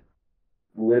thick.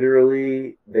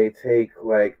 Literally, they take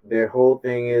like their whole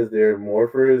thing is they're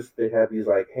morphers. They have these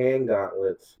like hand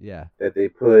gauntlets Yeah. that they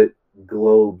put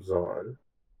globes on,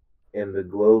 and the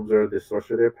globes are the source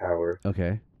of their power.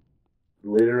 Okay.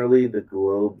 Literally, the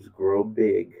globes grow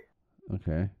big.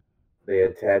 Okay. They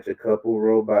attach a couple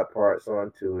robot parts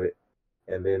onto it,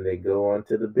 and then they go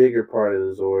onto the bigger part of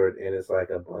the Zord, and it's like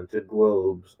a bunch of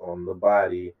globes on the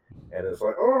body, and it's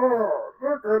like, oh,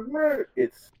 look at me!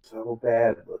 It's so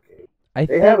bad looking. I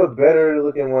They think. have a better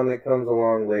looking one that comes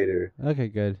along later, Okay,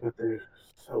 good. but they're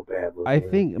so bad looking. I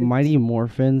think It's- Mighty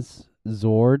Morphin's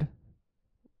Zord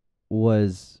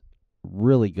was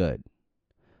really good.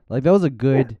 Like that was a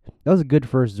good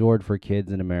first Zord for kids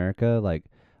in America. Like,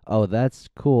 oh, that's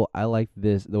cool. I like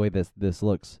this the way this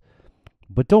looks.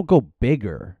 But don't go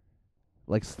bigger.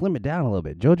 Like slim it down a little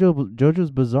bit.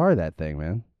 JoJo's Bizarre that thing,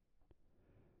 man.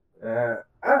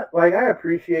 I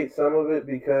appreciate some of it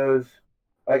because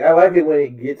I like it when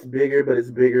it gets bigger, but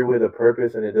it's bigger with a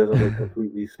purpose and it doesn't look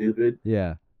completely stupid.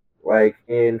 Yeah. Like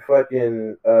in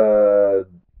fucking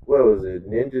what was it?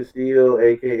 Ninja Steel,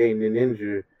 aka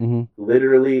Ninja. Mm-hmm.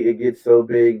 Literally, it gets so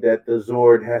big that the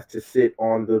Zord has to sit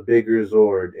on the bigger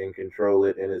Zord and control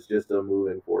it, and it's just a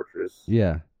moving fortress.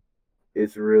 Yeah.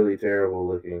 It's really terrible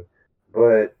looking.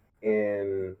 But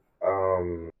in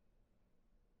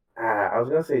I was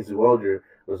gonna say Zoolger,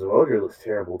 but Zoolger looks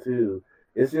terrible too.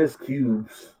 It's just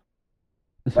cubes.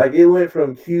 Like it went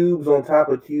from cubes on top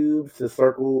of cubes to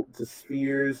circle to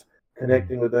spheres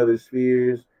connecting with other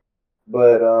spheres.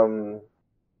 But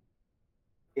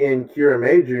in Cura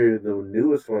Major, the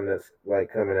newest one that's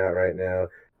like coming out right now,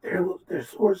 their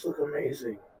swords look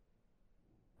amazing.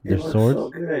 Their It looks swords? so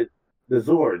good. The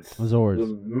Zords. Zords.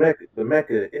 The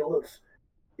mecha.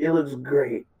 It looks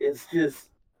great. It's just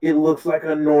it looks like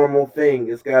a normal thing.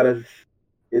 It's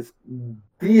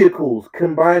vehicles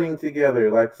combining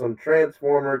together like some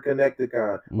Transformer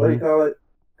Connecticon. What do you call it?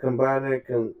 Combiner.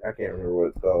 I can't remember what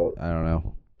it's called. I don't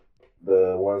know.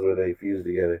 The ones where they fuse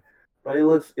together. But it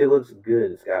looks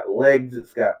good. It's got legs.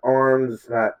 It's got arms. It's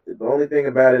not. The only thing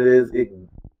about it is it's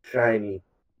shiny.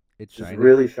 It's Just shiny.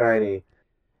 really shiny.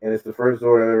 And it's the first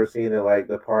Zord I've ever seen that like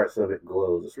the parts of it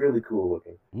glows. It's really cool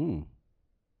looking. Mm.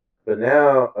 But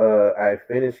now I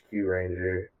finished Q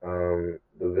Ranger. The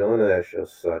villain of that show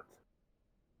sucked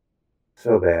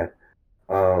so bad.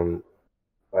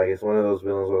 Like it's one of those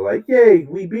villains where like, yay,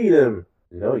 we beat him.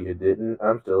 No, you didn't.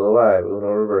 I'm still alive.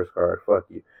 Uno reverse card. Fuck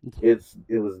you.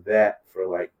 It was that for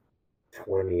like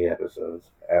 20 episodes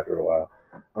after a while.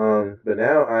 But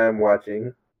now I'm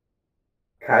watching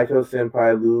Kaito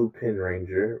Senpai Lupin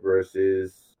Ranger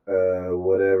versus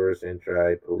whatever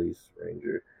Sentai Police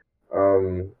Ranger.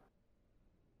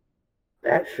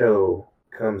 That show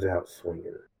comes out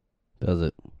swinging. Does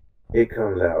it? It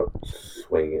comes out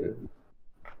swinging.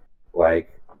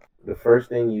 Like the first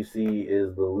thing you see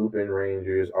is the Lupin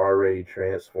Rangers already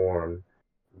transformed,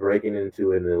 breaking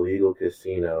into an illegal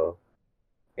casino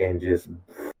and just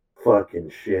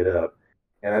fucking shit up.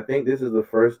 And I think this is the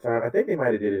first time. I think they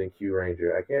might have did it in Q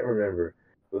Ranger. I can't remember,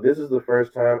 but this is the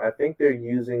first time. I think they're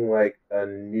using like a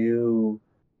new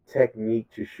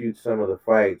technique to shoot some of the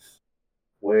fights,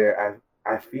 where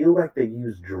I feel like they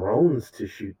use drones to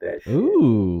shoot that shit.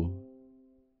 Ooh.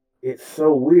 It's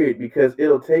so weird because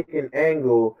it'll take an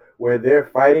angle where they're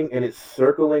fighting and it's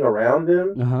circling around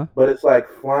them, but it's like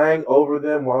flying over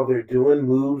them while they're doing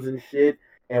moves and shit.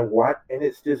 And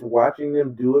it's just watching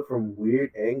them do it from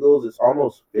weird angles. It's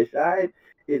almost fish-eyed.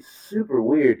 It's super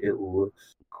weird. It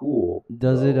looks cool.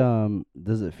 Does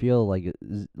it feel like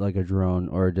a drone,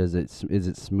 or is it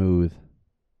smooth?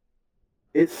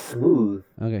 It's smooth.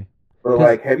 Okay. But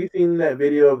like, have you seen that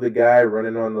video of the guy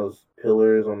running on those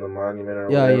pillars on the monument or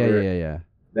whatever? Yeah.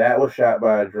 That was shot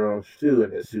by a drone too,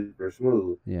 and it's super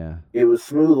smooth. Yeah. It was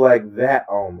smooth like that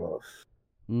almost.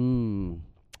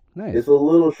 Nice. It's a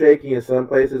little shaky in some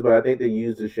places, but I think they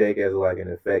use the shake as like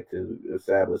an effect to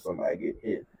establish somebody getting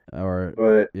hit.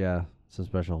 But some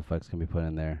special effects can be put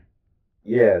in there.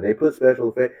 Yeah, they put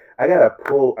special effects. I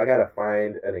gotta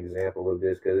find an example of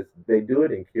this because they do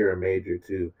it in Cura Major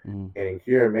too, and in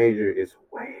Cura Major it's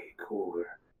way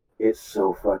cooler. It's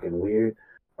so fucking weird.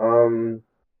 But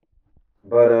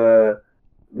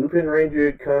Lupin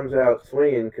Ranger comes out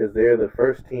swinging because they're the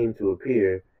first team to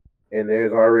appear, and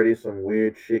there's already some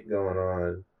weird shit going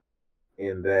on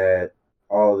in that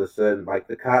all of a sudden, like,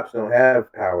 the cops don't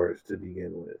have powers to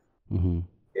begin with.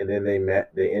 And then they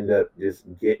end up just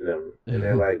getting them. And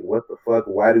they're like, what the fuck?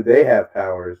 Why do they have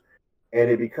powers? And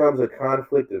it becomes a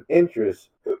conflict of interest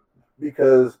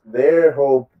because their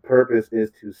whole purpose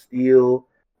is to steal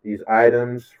these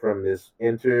items from this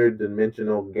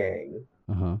interdimensional gang.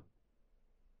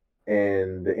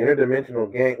 And the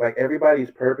interdimensional gang, like,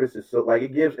 everybody's purpose is so, like,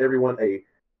 it gives everyone a,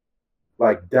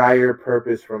 like, dire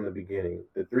purpose from the beginning.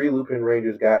 The 3 Lupin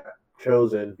Rangers got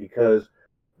chosen because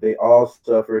they all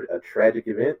suffered a tragic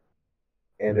event,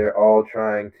 and they're all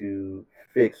trying to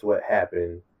fix what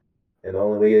happened. And the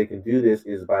only way they can do this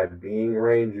is by being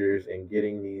Rangers and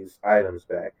getting these items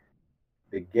back.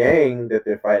 The gang that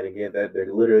they're fighting against, that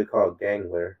they're literally called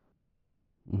Gangler,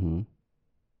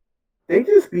 they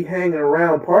just be hanging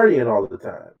around partying all the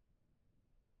time.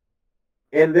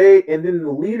 And then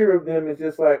the leader of them is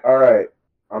just like, all right,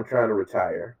 I'm trying to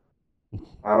retire.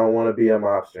 I don't want to be a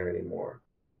mobster anymore.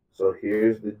 So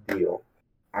here's the deal.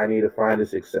 I need to find a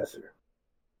successor.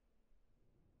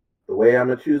 The way I'm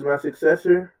going to choose my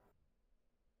successor,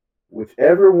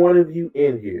 whichever one of you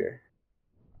in here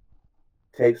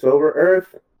takes over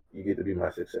Earth, you get to be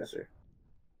my successor.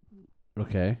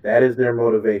 Okay. That is their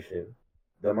motivation.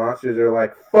 The monsters are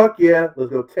like, fuck yeah,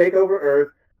 let's go take over Earth.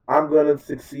 I'm going to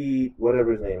succeed,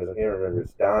 whatever his name is. I can't remember.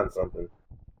 It's Don something.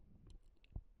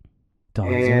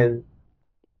 Donzo. And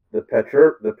the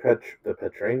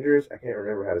Petrangers, I can't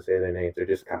remember how to say their names. They're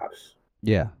just cops.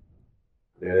 Yeah.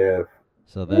 They're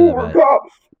So they're the we're bad.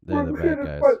 cops. They're the We're bad here to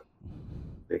guys. fight.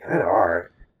 They kind of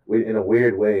are, in a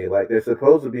weird way. Like they're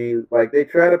supposed to be like they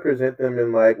try to present them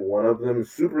in like one of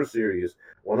them's super serious,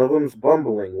 one of them's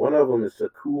bumbling, one of them is a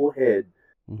cool head,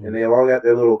 and they all got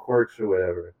their little quirks or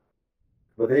whatever.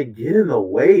 But they get in the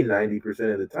way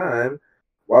 90% of the time,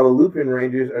 while the Lupin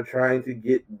Rangers are trying to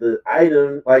get the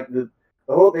item. Like the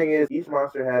whole thing is each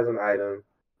monster has an item.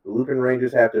 The Lupin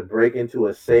Rangers have to break into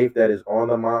a safe that is on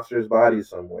the monster's body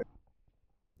somewhere.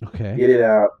 Okay. Get it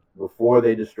out before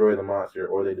they destroy the monster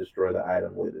or they destroy the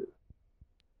item with it.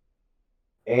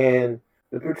 And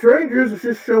the Petrangers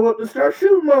just show up and start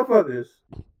shooting motherfuckers.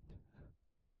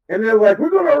 And they're like, we're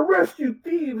going to arrest you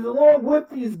thieves along with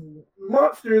these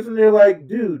monsters. And they're like,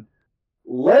 dude,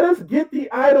 let us get the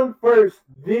item first,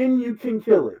 then you can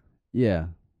kill it. Yeah.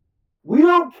 We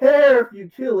don't care if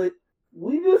you kill it.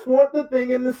 We just want the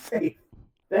thing in the safe.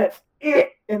 That's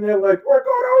it. And they're like, we're going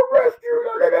to arrest you.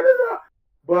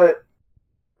 But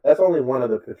that's only one of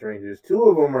the Petrangers. Two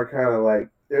of them are kind of like,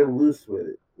 they're loose with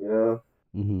it, you know?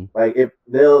 Mm-hmm. Like, if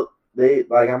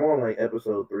I'm on like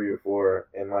episode 3 or 4,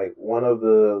 and like one of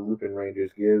the Lupin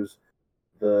Rangers gives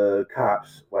the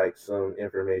cops like some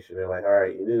information. They're like, all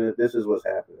right, this is what's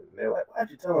happening. And they're like, why'd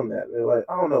you tell them that? And they're like,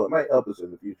 I don't know, it might help us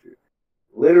in the future.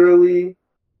 Literally,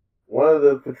 one of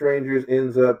the Petrangers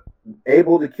ends up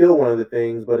able to kill one of the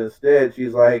things, but instead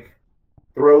she's like,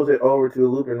 throws it over to a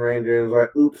Lupin Ranger and is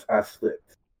like, oops, I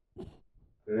slipped.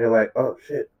 And they're like, oh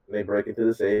shit. And they break into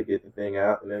the safe, get the thing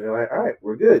out, and then they're like, all right,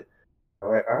 we're good. I'm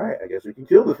like, all right, I guess we can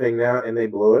kill the thing now, and they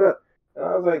blow it up. And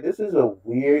I was like, this is a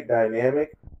weird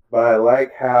dynamic, but I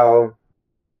like how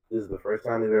this is the first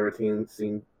time we've ever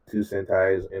seen two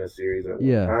Sentais in a series at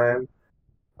one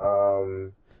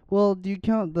time. Well, do you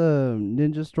count the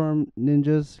Ninja Storm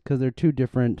ninjas? Because they're two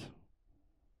different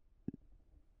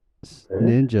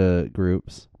ninja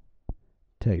groups.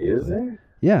 Technically. Is there?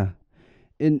 Yeah.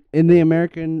 In the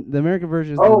American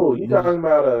version. Oh, you talking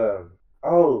about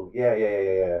Oh,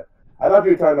 yeah. I thought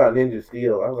you were talking about Ninja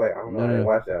Steel. I was like, I don't know, I didn't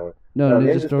watch that one. No,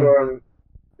 Ninja Storm.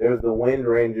 There was the Wind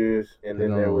Rangers, and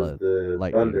then there was the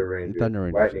Thunder Rangers,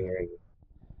 Lightning Rangers.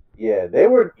 Yeah, they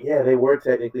were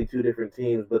technically two different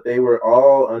teams, but they were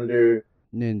all under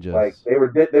ninjas. Like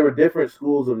they were different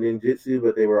schools of ninjutsu,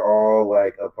 but they were all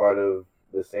like a part of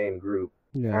the same group.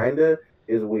 Yeah. Kinda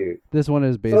is weird. This one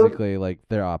is basically like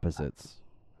they're opposites.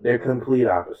 They're complete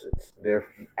opposites. They're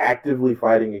actively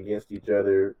fighting against each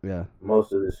other. Yeah.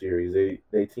 Most of the series,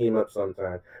 they team up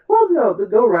sometimes. Well, no, the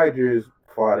Go Riders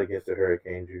fought against the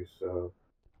Hurricanegers, so.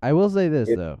 I will say this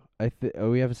though.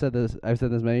 We have said this. I've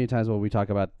said this many times when we talk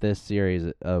about this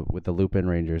series with the Lupin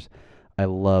Rangers. I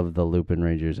love the Lupin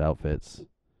Rangers outfits.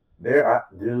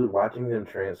 Dude, watching them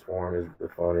transform is the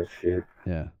funnest shit.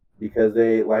 Yeah. Because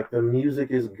they the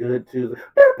music is good too.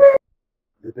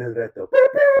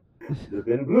 The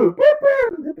Ben Blue,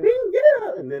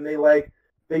 and then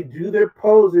they do their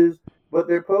poses, but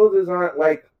their poses aren't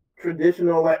like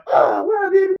traditional, like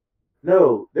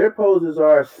no, their poses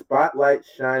are spotlights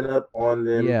shine up on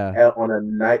them out on a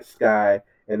night sky,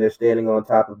 and they're standing on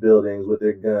top of buildings with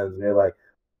their guns, and they're like,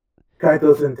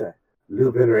 Kaito Sentai,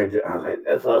 Lupin Ranger. I was like,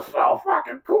 this is so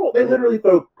fucking cool. They literally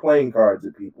throw playing cards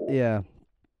at people. Yeah,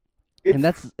 and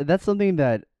that's something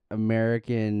that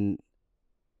American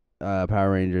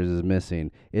Power Rangers is missing,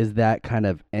 is that kind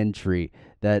of entry,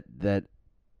 that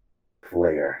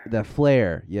flair. That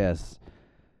flair, yes.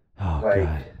 Oh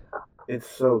God. It's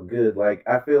so good. Like,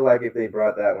 I feel like if they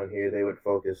brought that one here, they would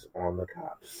focus on the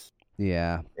cops.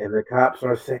 Yeah. And the cops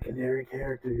are secondary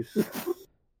characters.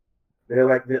 They're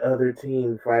like the other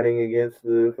team fighting against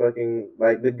the fucking,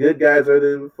 like, the good guys are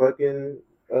the fucking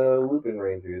Lupin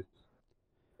Rangers.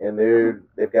 And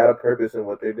they've got a purpose in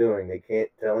what they're doing. They can't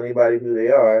tell anybody who they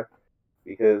are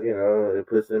because, it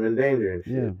puts them in danger and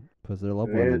shit. Yeah, puts their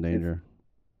loved ones in danger.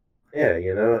 Yeah,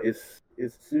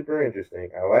 it's super interesting.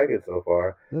 I like it so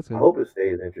far. That's good. I hope it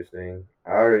stays interesting.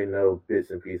 I already know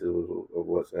bits and pieces of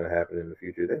what's going to happen in the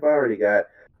future. They've already got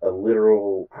a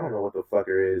literal, I don't know what the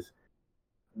fucker is.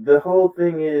 The whole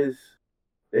thing is,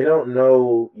 they don't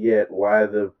know yet why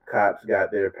the cops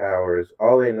got their powers.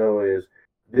 All they know is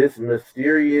this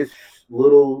mysterious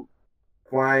little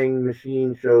flying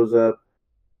machine shows up,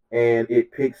 and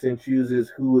it picks and chooses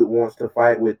who it wants to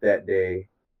fight with that day.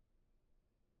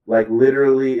 Like,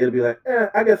 literally, it'll be like,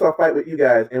 I guess I'll fight with you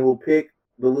guys, and we'll pick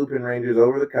the Lupin Rangers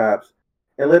over the cops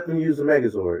and let them use the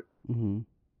Megazord. Mm-hmm.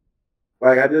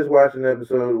 Like, I just watched an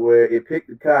episode where it picked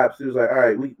the cops. It was like, all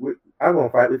right, I'm going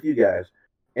to fight with you guys.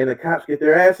 And the cops get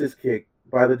their asses kicked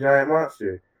by the giant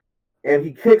monster. and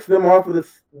he kicks them off of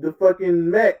the fucking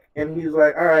mech, and he's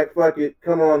like, "All right, fuck it,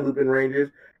 come on, Lupin Rangers."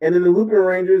 And then the Lupin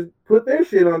Rangers put their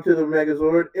shit onto the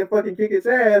Megazord and fucking kick its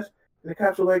ass. And the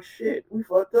cops are like, "Shit, we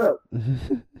fucked up."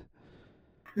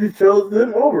 He chose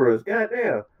them over us.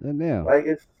 Goddamn. Now. Like,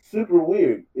 it's super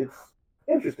weird. It's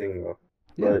interesting though.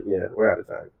 Yeah. But yeah, we're out of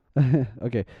time.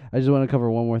 Okay, I just want to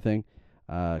cover one more thing,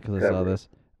 because I saw Cover it. this,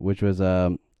 which was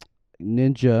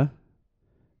Ninja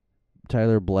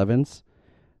Tyler Blevins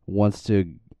wants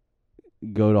to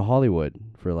go to Hollywood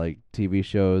for like TV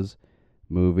shows,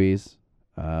 movies,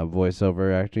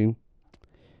 voiceover acting.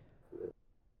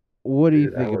 What do you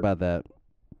Dude, I think would- about that?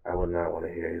 I would not want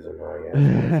to hear his annoying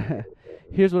ass.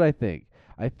 Here's what I think.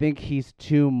 I think he's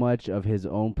too much of his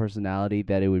own personality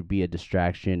that it would be a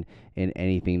distraction in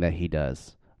anything that he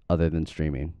does other than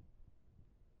streaming.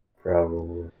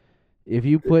 Probably. If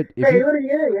you put Hey, what are you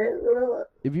getting?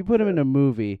 if you put him in a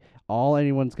movie, all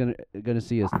anyone's gonna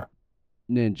see is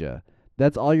Ninja.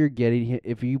 That's all you're getting.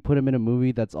 If you put him in a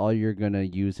movie, that's all you're gonna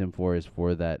use him for is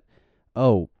for that.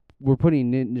 Oh, we're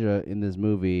putting Ninja in this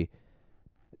movie.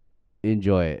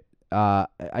 Enjoy it. I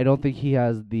don't think he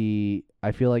has the.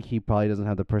 I feel like he probably doesn't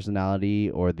have the personality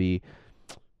or the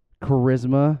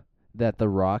charisma that The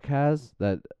Rock has.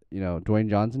 That Dwayne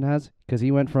Johnson has, because he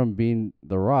went from being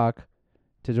The Rock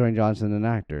to Dwayne Johnson, an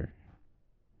actor.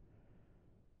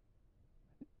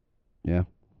 Yeah.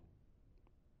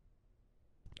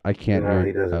 I can't No, hear.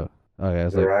 he doesn't. Oh, okay. I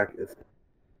was The like, Rock is.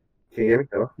 Can you hear me?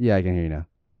 Hello? yeah, I can hear you now.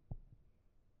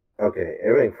 Okay,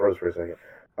 everything froze for a second.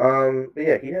 But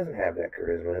yeah, he doesn't have that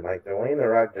charisma. Like, Dwayne The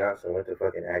Rock Johnson went to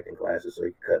fucking acting classes so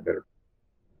he could cut better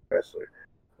wrestler.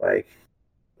 Like,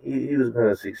 he was going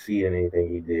to succeed in anything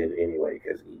he did anyway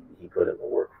because he put in the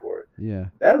work for it. Yeah.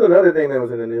 That was another thing that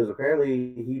was in the news.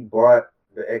 Apparently, he bought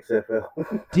the XFL.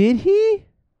 Did he?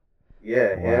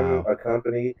 Yeah, Wow. a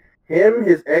company,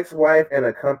 his ex-wife, and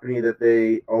a company that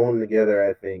they own together,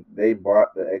 I think, they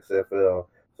bought the XFL.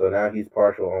 So now he's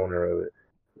partial owner of it.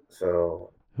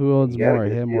 So Who owns he got a more,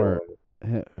 good him deal or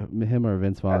on it. him or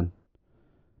Vince Vaughn?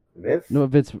 Vince? No,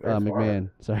 Vince Vaughn. McMahon.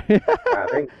 Sorry. I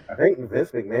think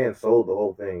Vince McMahon sold the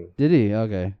whole thing. Did he?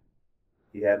 Okay.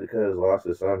 He had to cut his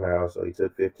losses somehow, so he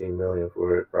took $15 million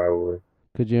for it, probably.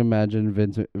 Could you imagine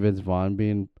Vince Vaughn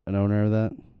being an owner of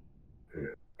that?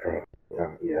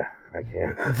 Yeah, I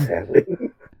can, sadly.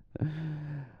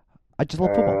 I just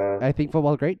love football. I think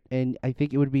football's great, and I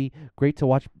think it would be great to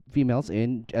watch females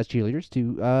in as cheerleaders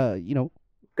to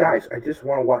Guys, I just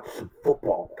want to watch some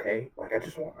football, okay? Like,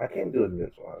 I can't do it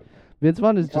Vince Vaughn. Vince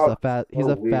Vaughn is just he's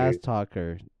a weird. fast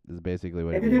talker. Is basically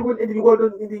what. And he did you go to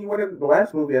the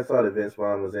last movie I saw that Vince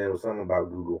Vaughn was in was something about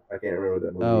Google. I can't remember what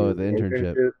that movie. Oh, was. The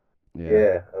Internship.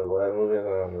 Yeah, that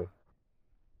movie.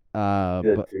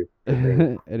 Good But too. Good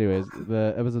thing. anyways,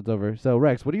 the episode's over. So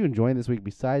Rex, what are you enjoying this week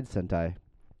besides Sentai?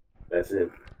 That's it.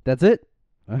 That's it.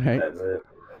 All right. That's it.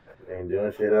 Ain't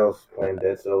doing shit else. Playing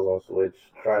Dead Cells on Switch.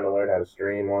 Trying to learn how to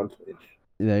stream on Twitch.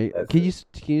 Yeah. That's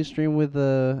Can you stream with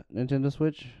the Nintendo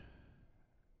Switch?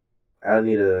 I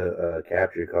need a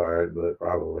capture card, but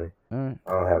probably. All right.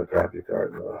 I don't have a capture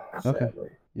card though. Okay. Sadly.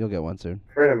 You'll get one soon.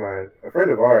 A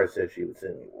friend of ours said she would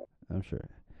send me one. I'm sure.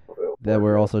 That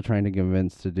we're also trying to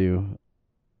convince to do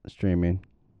streaming.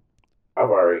 I've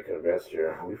already convinced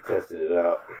her. We've tested it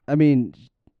out. I mean,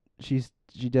 she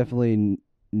definitely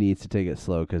needs to take it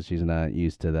slow because she's not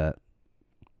used to that.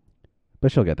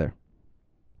 But she'll get there.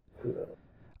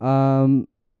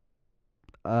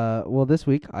 Well, this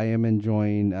week I am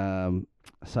enjoying.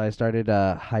 So I started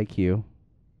Haikyuu,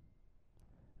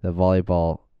 the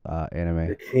volleyball anime.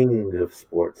 The king of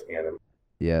sports anime.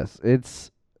 Yes,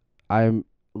 I'm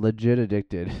legit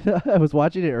addicted. I was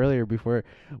watching it earlier before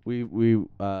we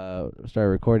started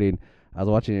recording. I was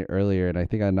watching it earlier, and I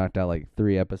think I knocked out like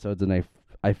 3 episodes, and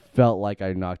I felt like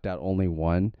I knocked out only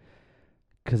 1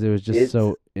 because it was just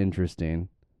so interesting.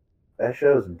 That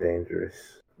show's dangerous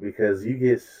because you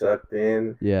get sucked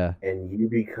in, yeah, and you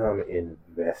become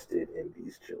invested in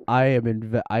these children.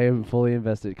 I am fully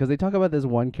invested because they talk about this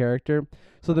one character.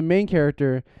 So the main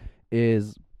character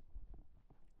is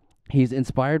he's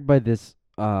inspired by this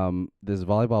this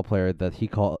volleyball player that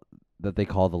they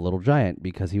call the Little Giant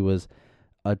because he was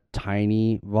a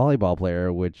tiny volleyball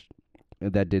player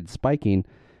that did spiking,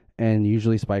 and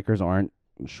usually spikers aren't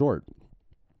short.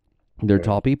 They're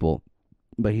tall people.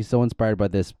 But he's so inspired by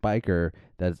this spiker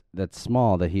that's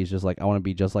small that he's just like, I want to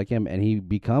be just like him, and he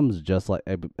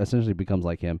essentially becomes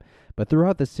like him. But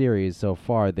throughout the series so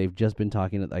far, they've just been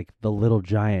talking like the Little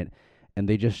Giant, and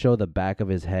they just show the back of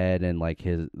his head and like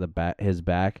his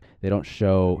back. They don't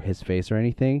show his face or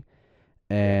anything.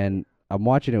 And I'm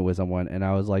watching it with someone, and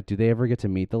I was like, do they ever get to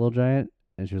meet the Little Giant?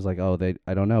 And she was like, "Oh,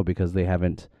 I don't know because they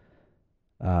haven't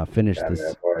finished Gotten this.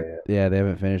 that far yet. Yeah, they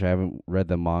haven't finished. I haven't read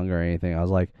the manga or anything." I was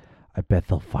like, "I bet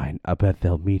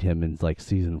they'll meet him in like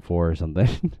season 4 or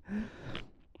something."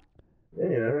 Yeah, you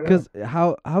never know. Because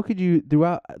how could you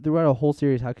throughout a whole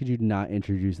series? How could you not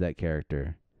introduce that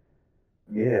character?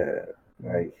 Yeah,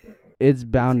 like It's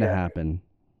bound to Yeah. happen.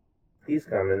 he's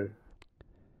coming.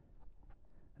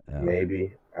 Yeah,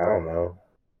 Maybe, I don't know.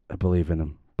 I believe in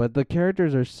him. But the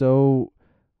characters are so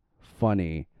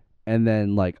funny, and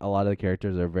then like a lot of the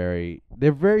characters are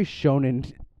they're very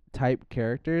shonen type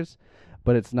characters,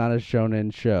 but it's not a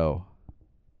shonen show,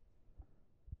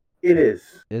 It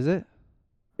is. is it?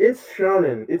 It's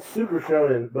shonen. It's super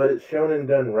shonen, but it's shonen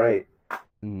done right.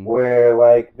 Mm. Where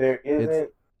like there isn't.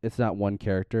 It's not one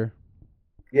character.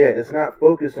 Yeah, it's not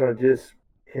focused on just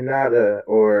Hinata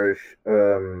or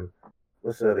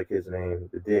what's the other kid's name?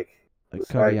 The dick, Like the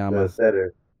spike, Kageyama. the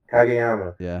setter,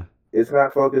 Kageyama. Yeah. It's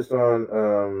not focused on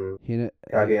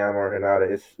Kageyama or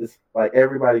Hinata. It's like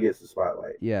everybody gets the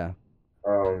spotlight. Yeah.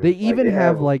 Like, They even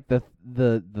have like the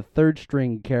third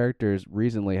string characters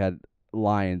recently had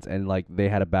lines and like they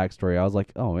had a backstory. I was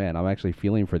like, oh man, I'm actually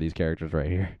feeling for these characters right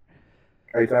here.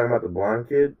 Are you talking about the blonde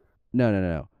kid?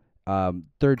 No.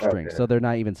 Third string. Okay. So they're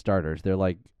not even starters. They're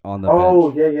like on the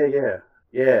Oh bench.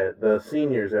 yeah. The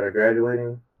seniors that are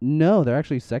graduating. No, they're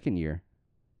actually second year.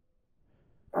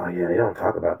 Oh yeah, they don't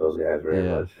talk about those guys very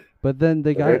Yeah. much. But then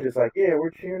they They're got just like, yeah,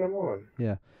 we're cheering them on.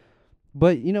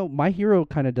 But My Hero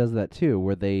kind of does that too,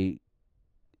 where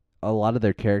a lot of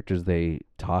their characters they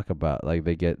talk about, like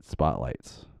they get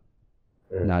spotlights,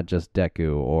 Mm. not just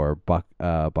Deku or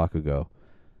Bakugo.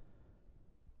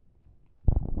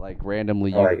 Like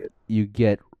randomly, I like it. you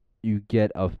get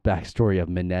a backstory of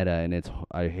Mineta, and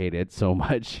I hate it so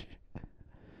much.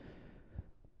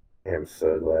 I'm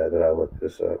so glad that I looked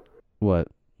this up. What?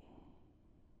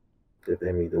 If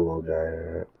they meet the little giant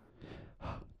or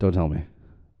not. Don't tell me.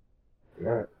 I'm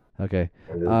not. Okay.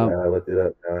 I'm just glad I looked it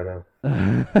up. Now I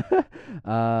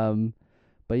know.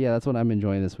 But yeah, that's what I'm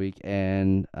enjoying this week,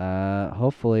 and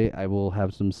hopefully I will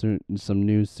have some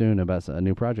news soon about a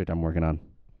new project I'm working on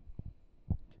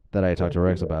that I talked to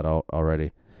Rex about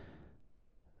already.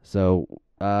 So,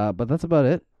 but that's about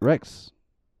it. Rex,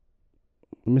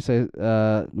 let me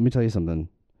tell you something.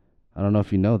 I don't know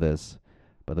if you know this,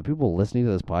 but the people listening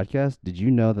to this podcast, did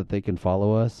you know that they can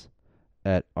follow us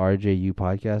at RJU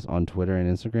Podcast on Twitter and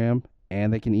Instagram,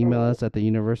 and they can email us at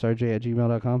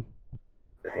theuniverserj@gmail.com?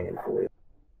 Painfully.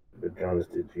 But Jonas,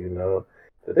 did you know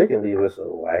that they can leave us a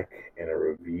like and a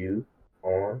review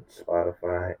on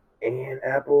Spotify and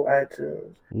Apple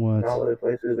iTunes? What? And all other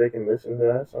places they can listen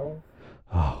to us on?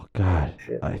 Oh God,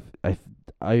 Shit.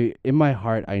 I in my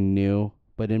heart I knew,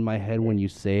 but in my head when you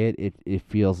say it, it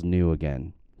feels new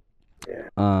again. Yeah.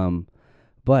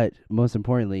 But most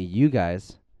importantly, you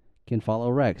guys can follow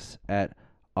Rex at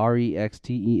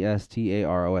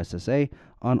REXTESTAROSSA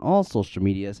on all social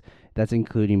medias. That's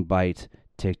including Byte,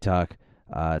 TikTok.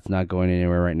 It's not going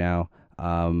anywhere right now.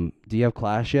 Do you have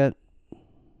Clash yet?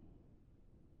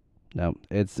 No,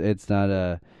 it's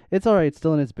not it's all right. It's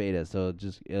still in its beta, so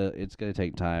just it's gonna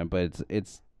take time. But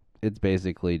it's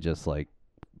basically just like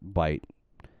Byte.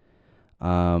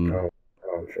 I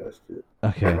don't trust it.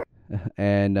 Okay,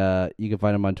 and you can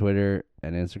find him on Twitter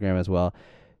and Instagram as well.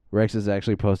 Rex is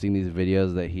actually posting these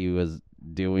videos that he was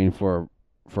doing for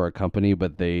a company,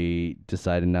 but they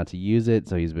decided not to use it,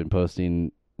 so he's been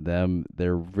posting them.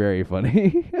 They're very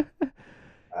funny.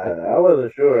 I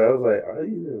wasn't sure. I was like, are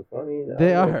these even funny?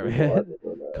 They are, man.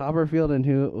 Copperfield and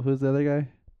who's the other guy?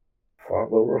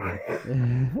 Fauntleroy.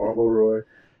 Fauntleroy.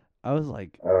 I was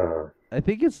like, I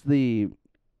think it's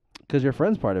because your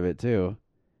friend's part of it too.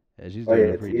 Yeah, she's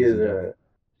doing a pretty decent job.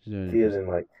 She is in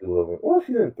like 2 of them. Well,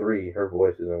 she's in 3. Her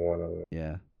voice is in 1 of them.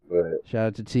 Yeah. But shout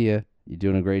out to Tia. You're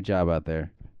doing a great job out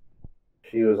there.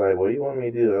 She was like, what do you want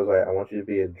me to do? I was like, I want you to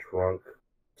be a drunk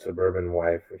suburban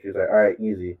wife. And she was like, all right,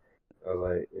 easy. I was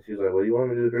like, and she was like, what do you want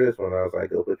me to do for this one? I was like,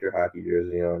 go put your hockey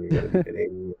jersey on. You're going to be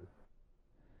Canadian.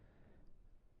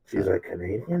 She's like,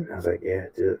 Canadian? I was like, yeah,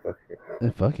 do it. Fuck it.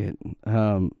 Fuck it.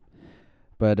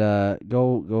 But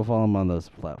go follow him on those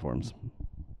platforms.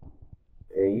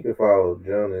 And you can follow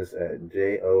Jonas at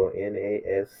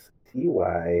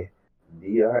JONASTYDRAWZ.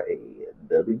 He's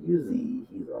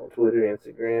on Twitter,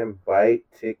 Instagram, Byte,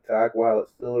 TikTok while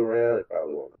it's still around. It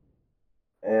probably won't.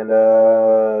 And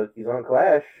he's on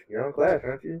Clash. You're on Clash,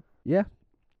 aren't you? Yeah.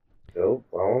 Go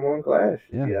follow him on Clash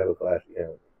if you have a Clash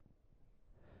account.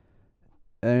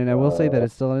 And I will say that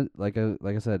it's still like I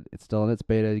said, it's still in its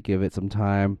beta. Give it some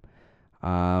time.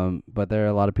 But there are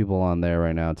a lot of people on there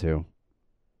right now too.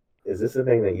 Is this a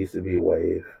thing that used to be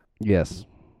Wave? Yes.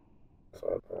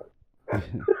 So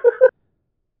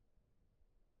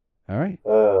All right.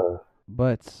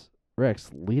 But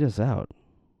Rex, lead us out.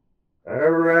 All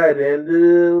right,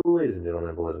 and ladies and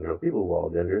gentlemen, boys and girls, people of all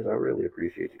genders, I really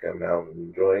appreciate you coming out and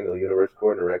enjoying the universe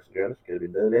according to Rex and Jonas. Could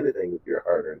have done anything with your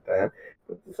hard-earned time,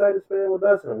 but decided to spend it with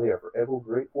us, and we are forever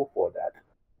grateful for that.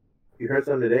 If you heard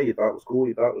something today you thought was cool,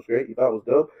 you thought was great, you thought was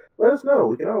dope, let us know.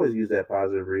 We can always use that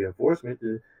positive reinforcement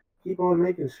to keep on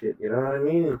making shit, you know what I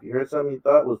mean? If you heard something you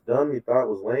thought was dumb, you thought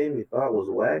was lame, you thought was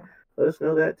whack, let us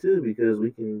know that too, because we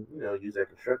can, use that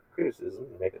constructive criticism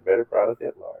to make a better product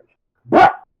at large.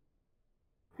 But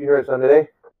if you heard something today,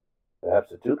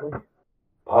 absolutely,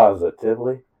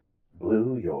 positively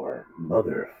blew your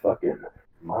motherfucking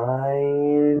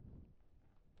mind,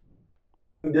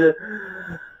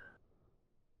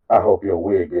 I hope your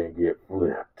wig didn't get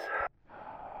flipped.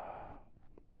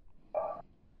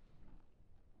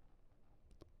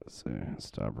 So,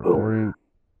 stop recording.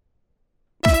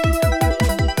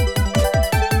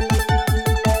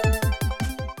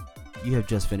 You have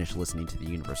just finished listening to The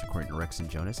Universe According to Rex and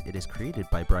Jonas. It is created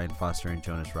by Brian Foster and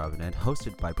Jonas Robinette,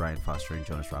 hosted by Brian Foster and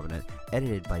Jonas Robinette,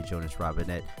 edited by Jonas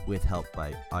Robinette, with help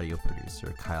by audio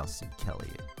producer Kyle C. Kelly.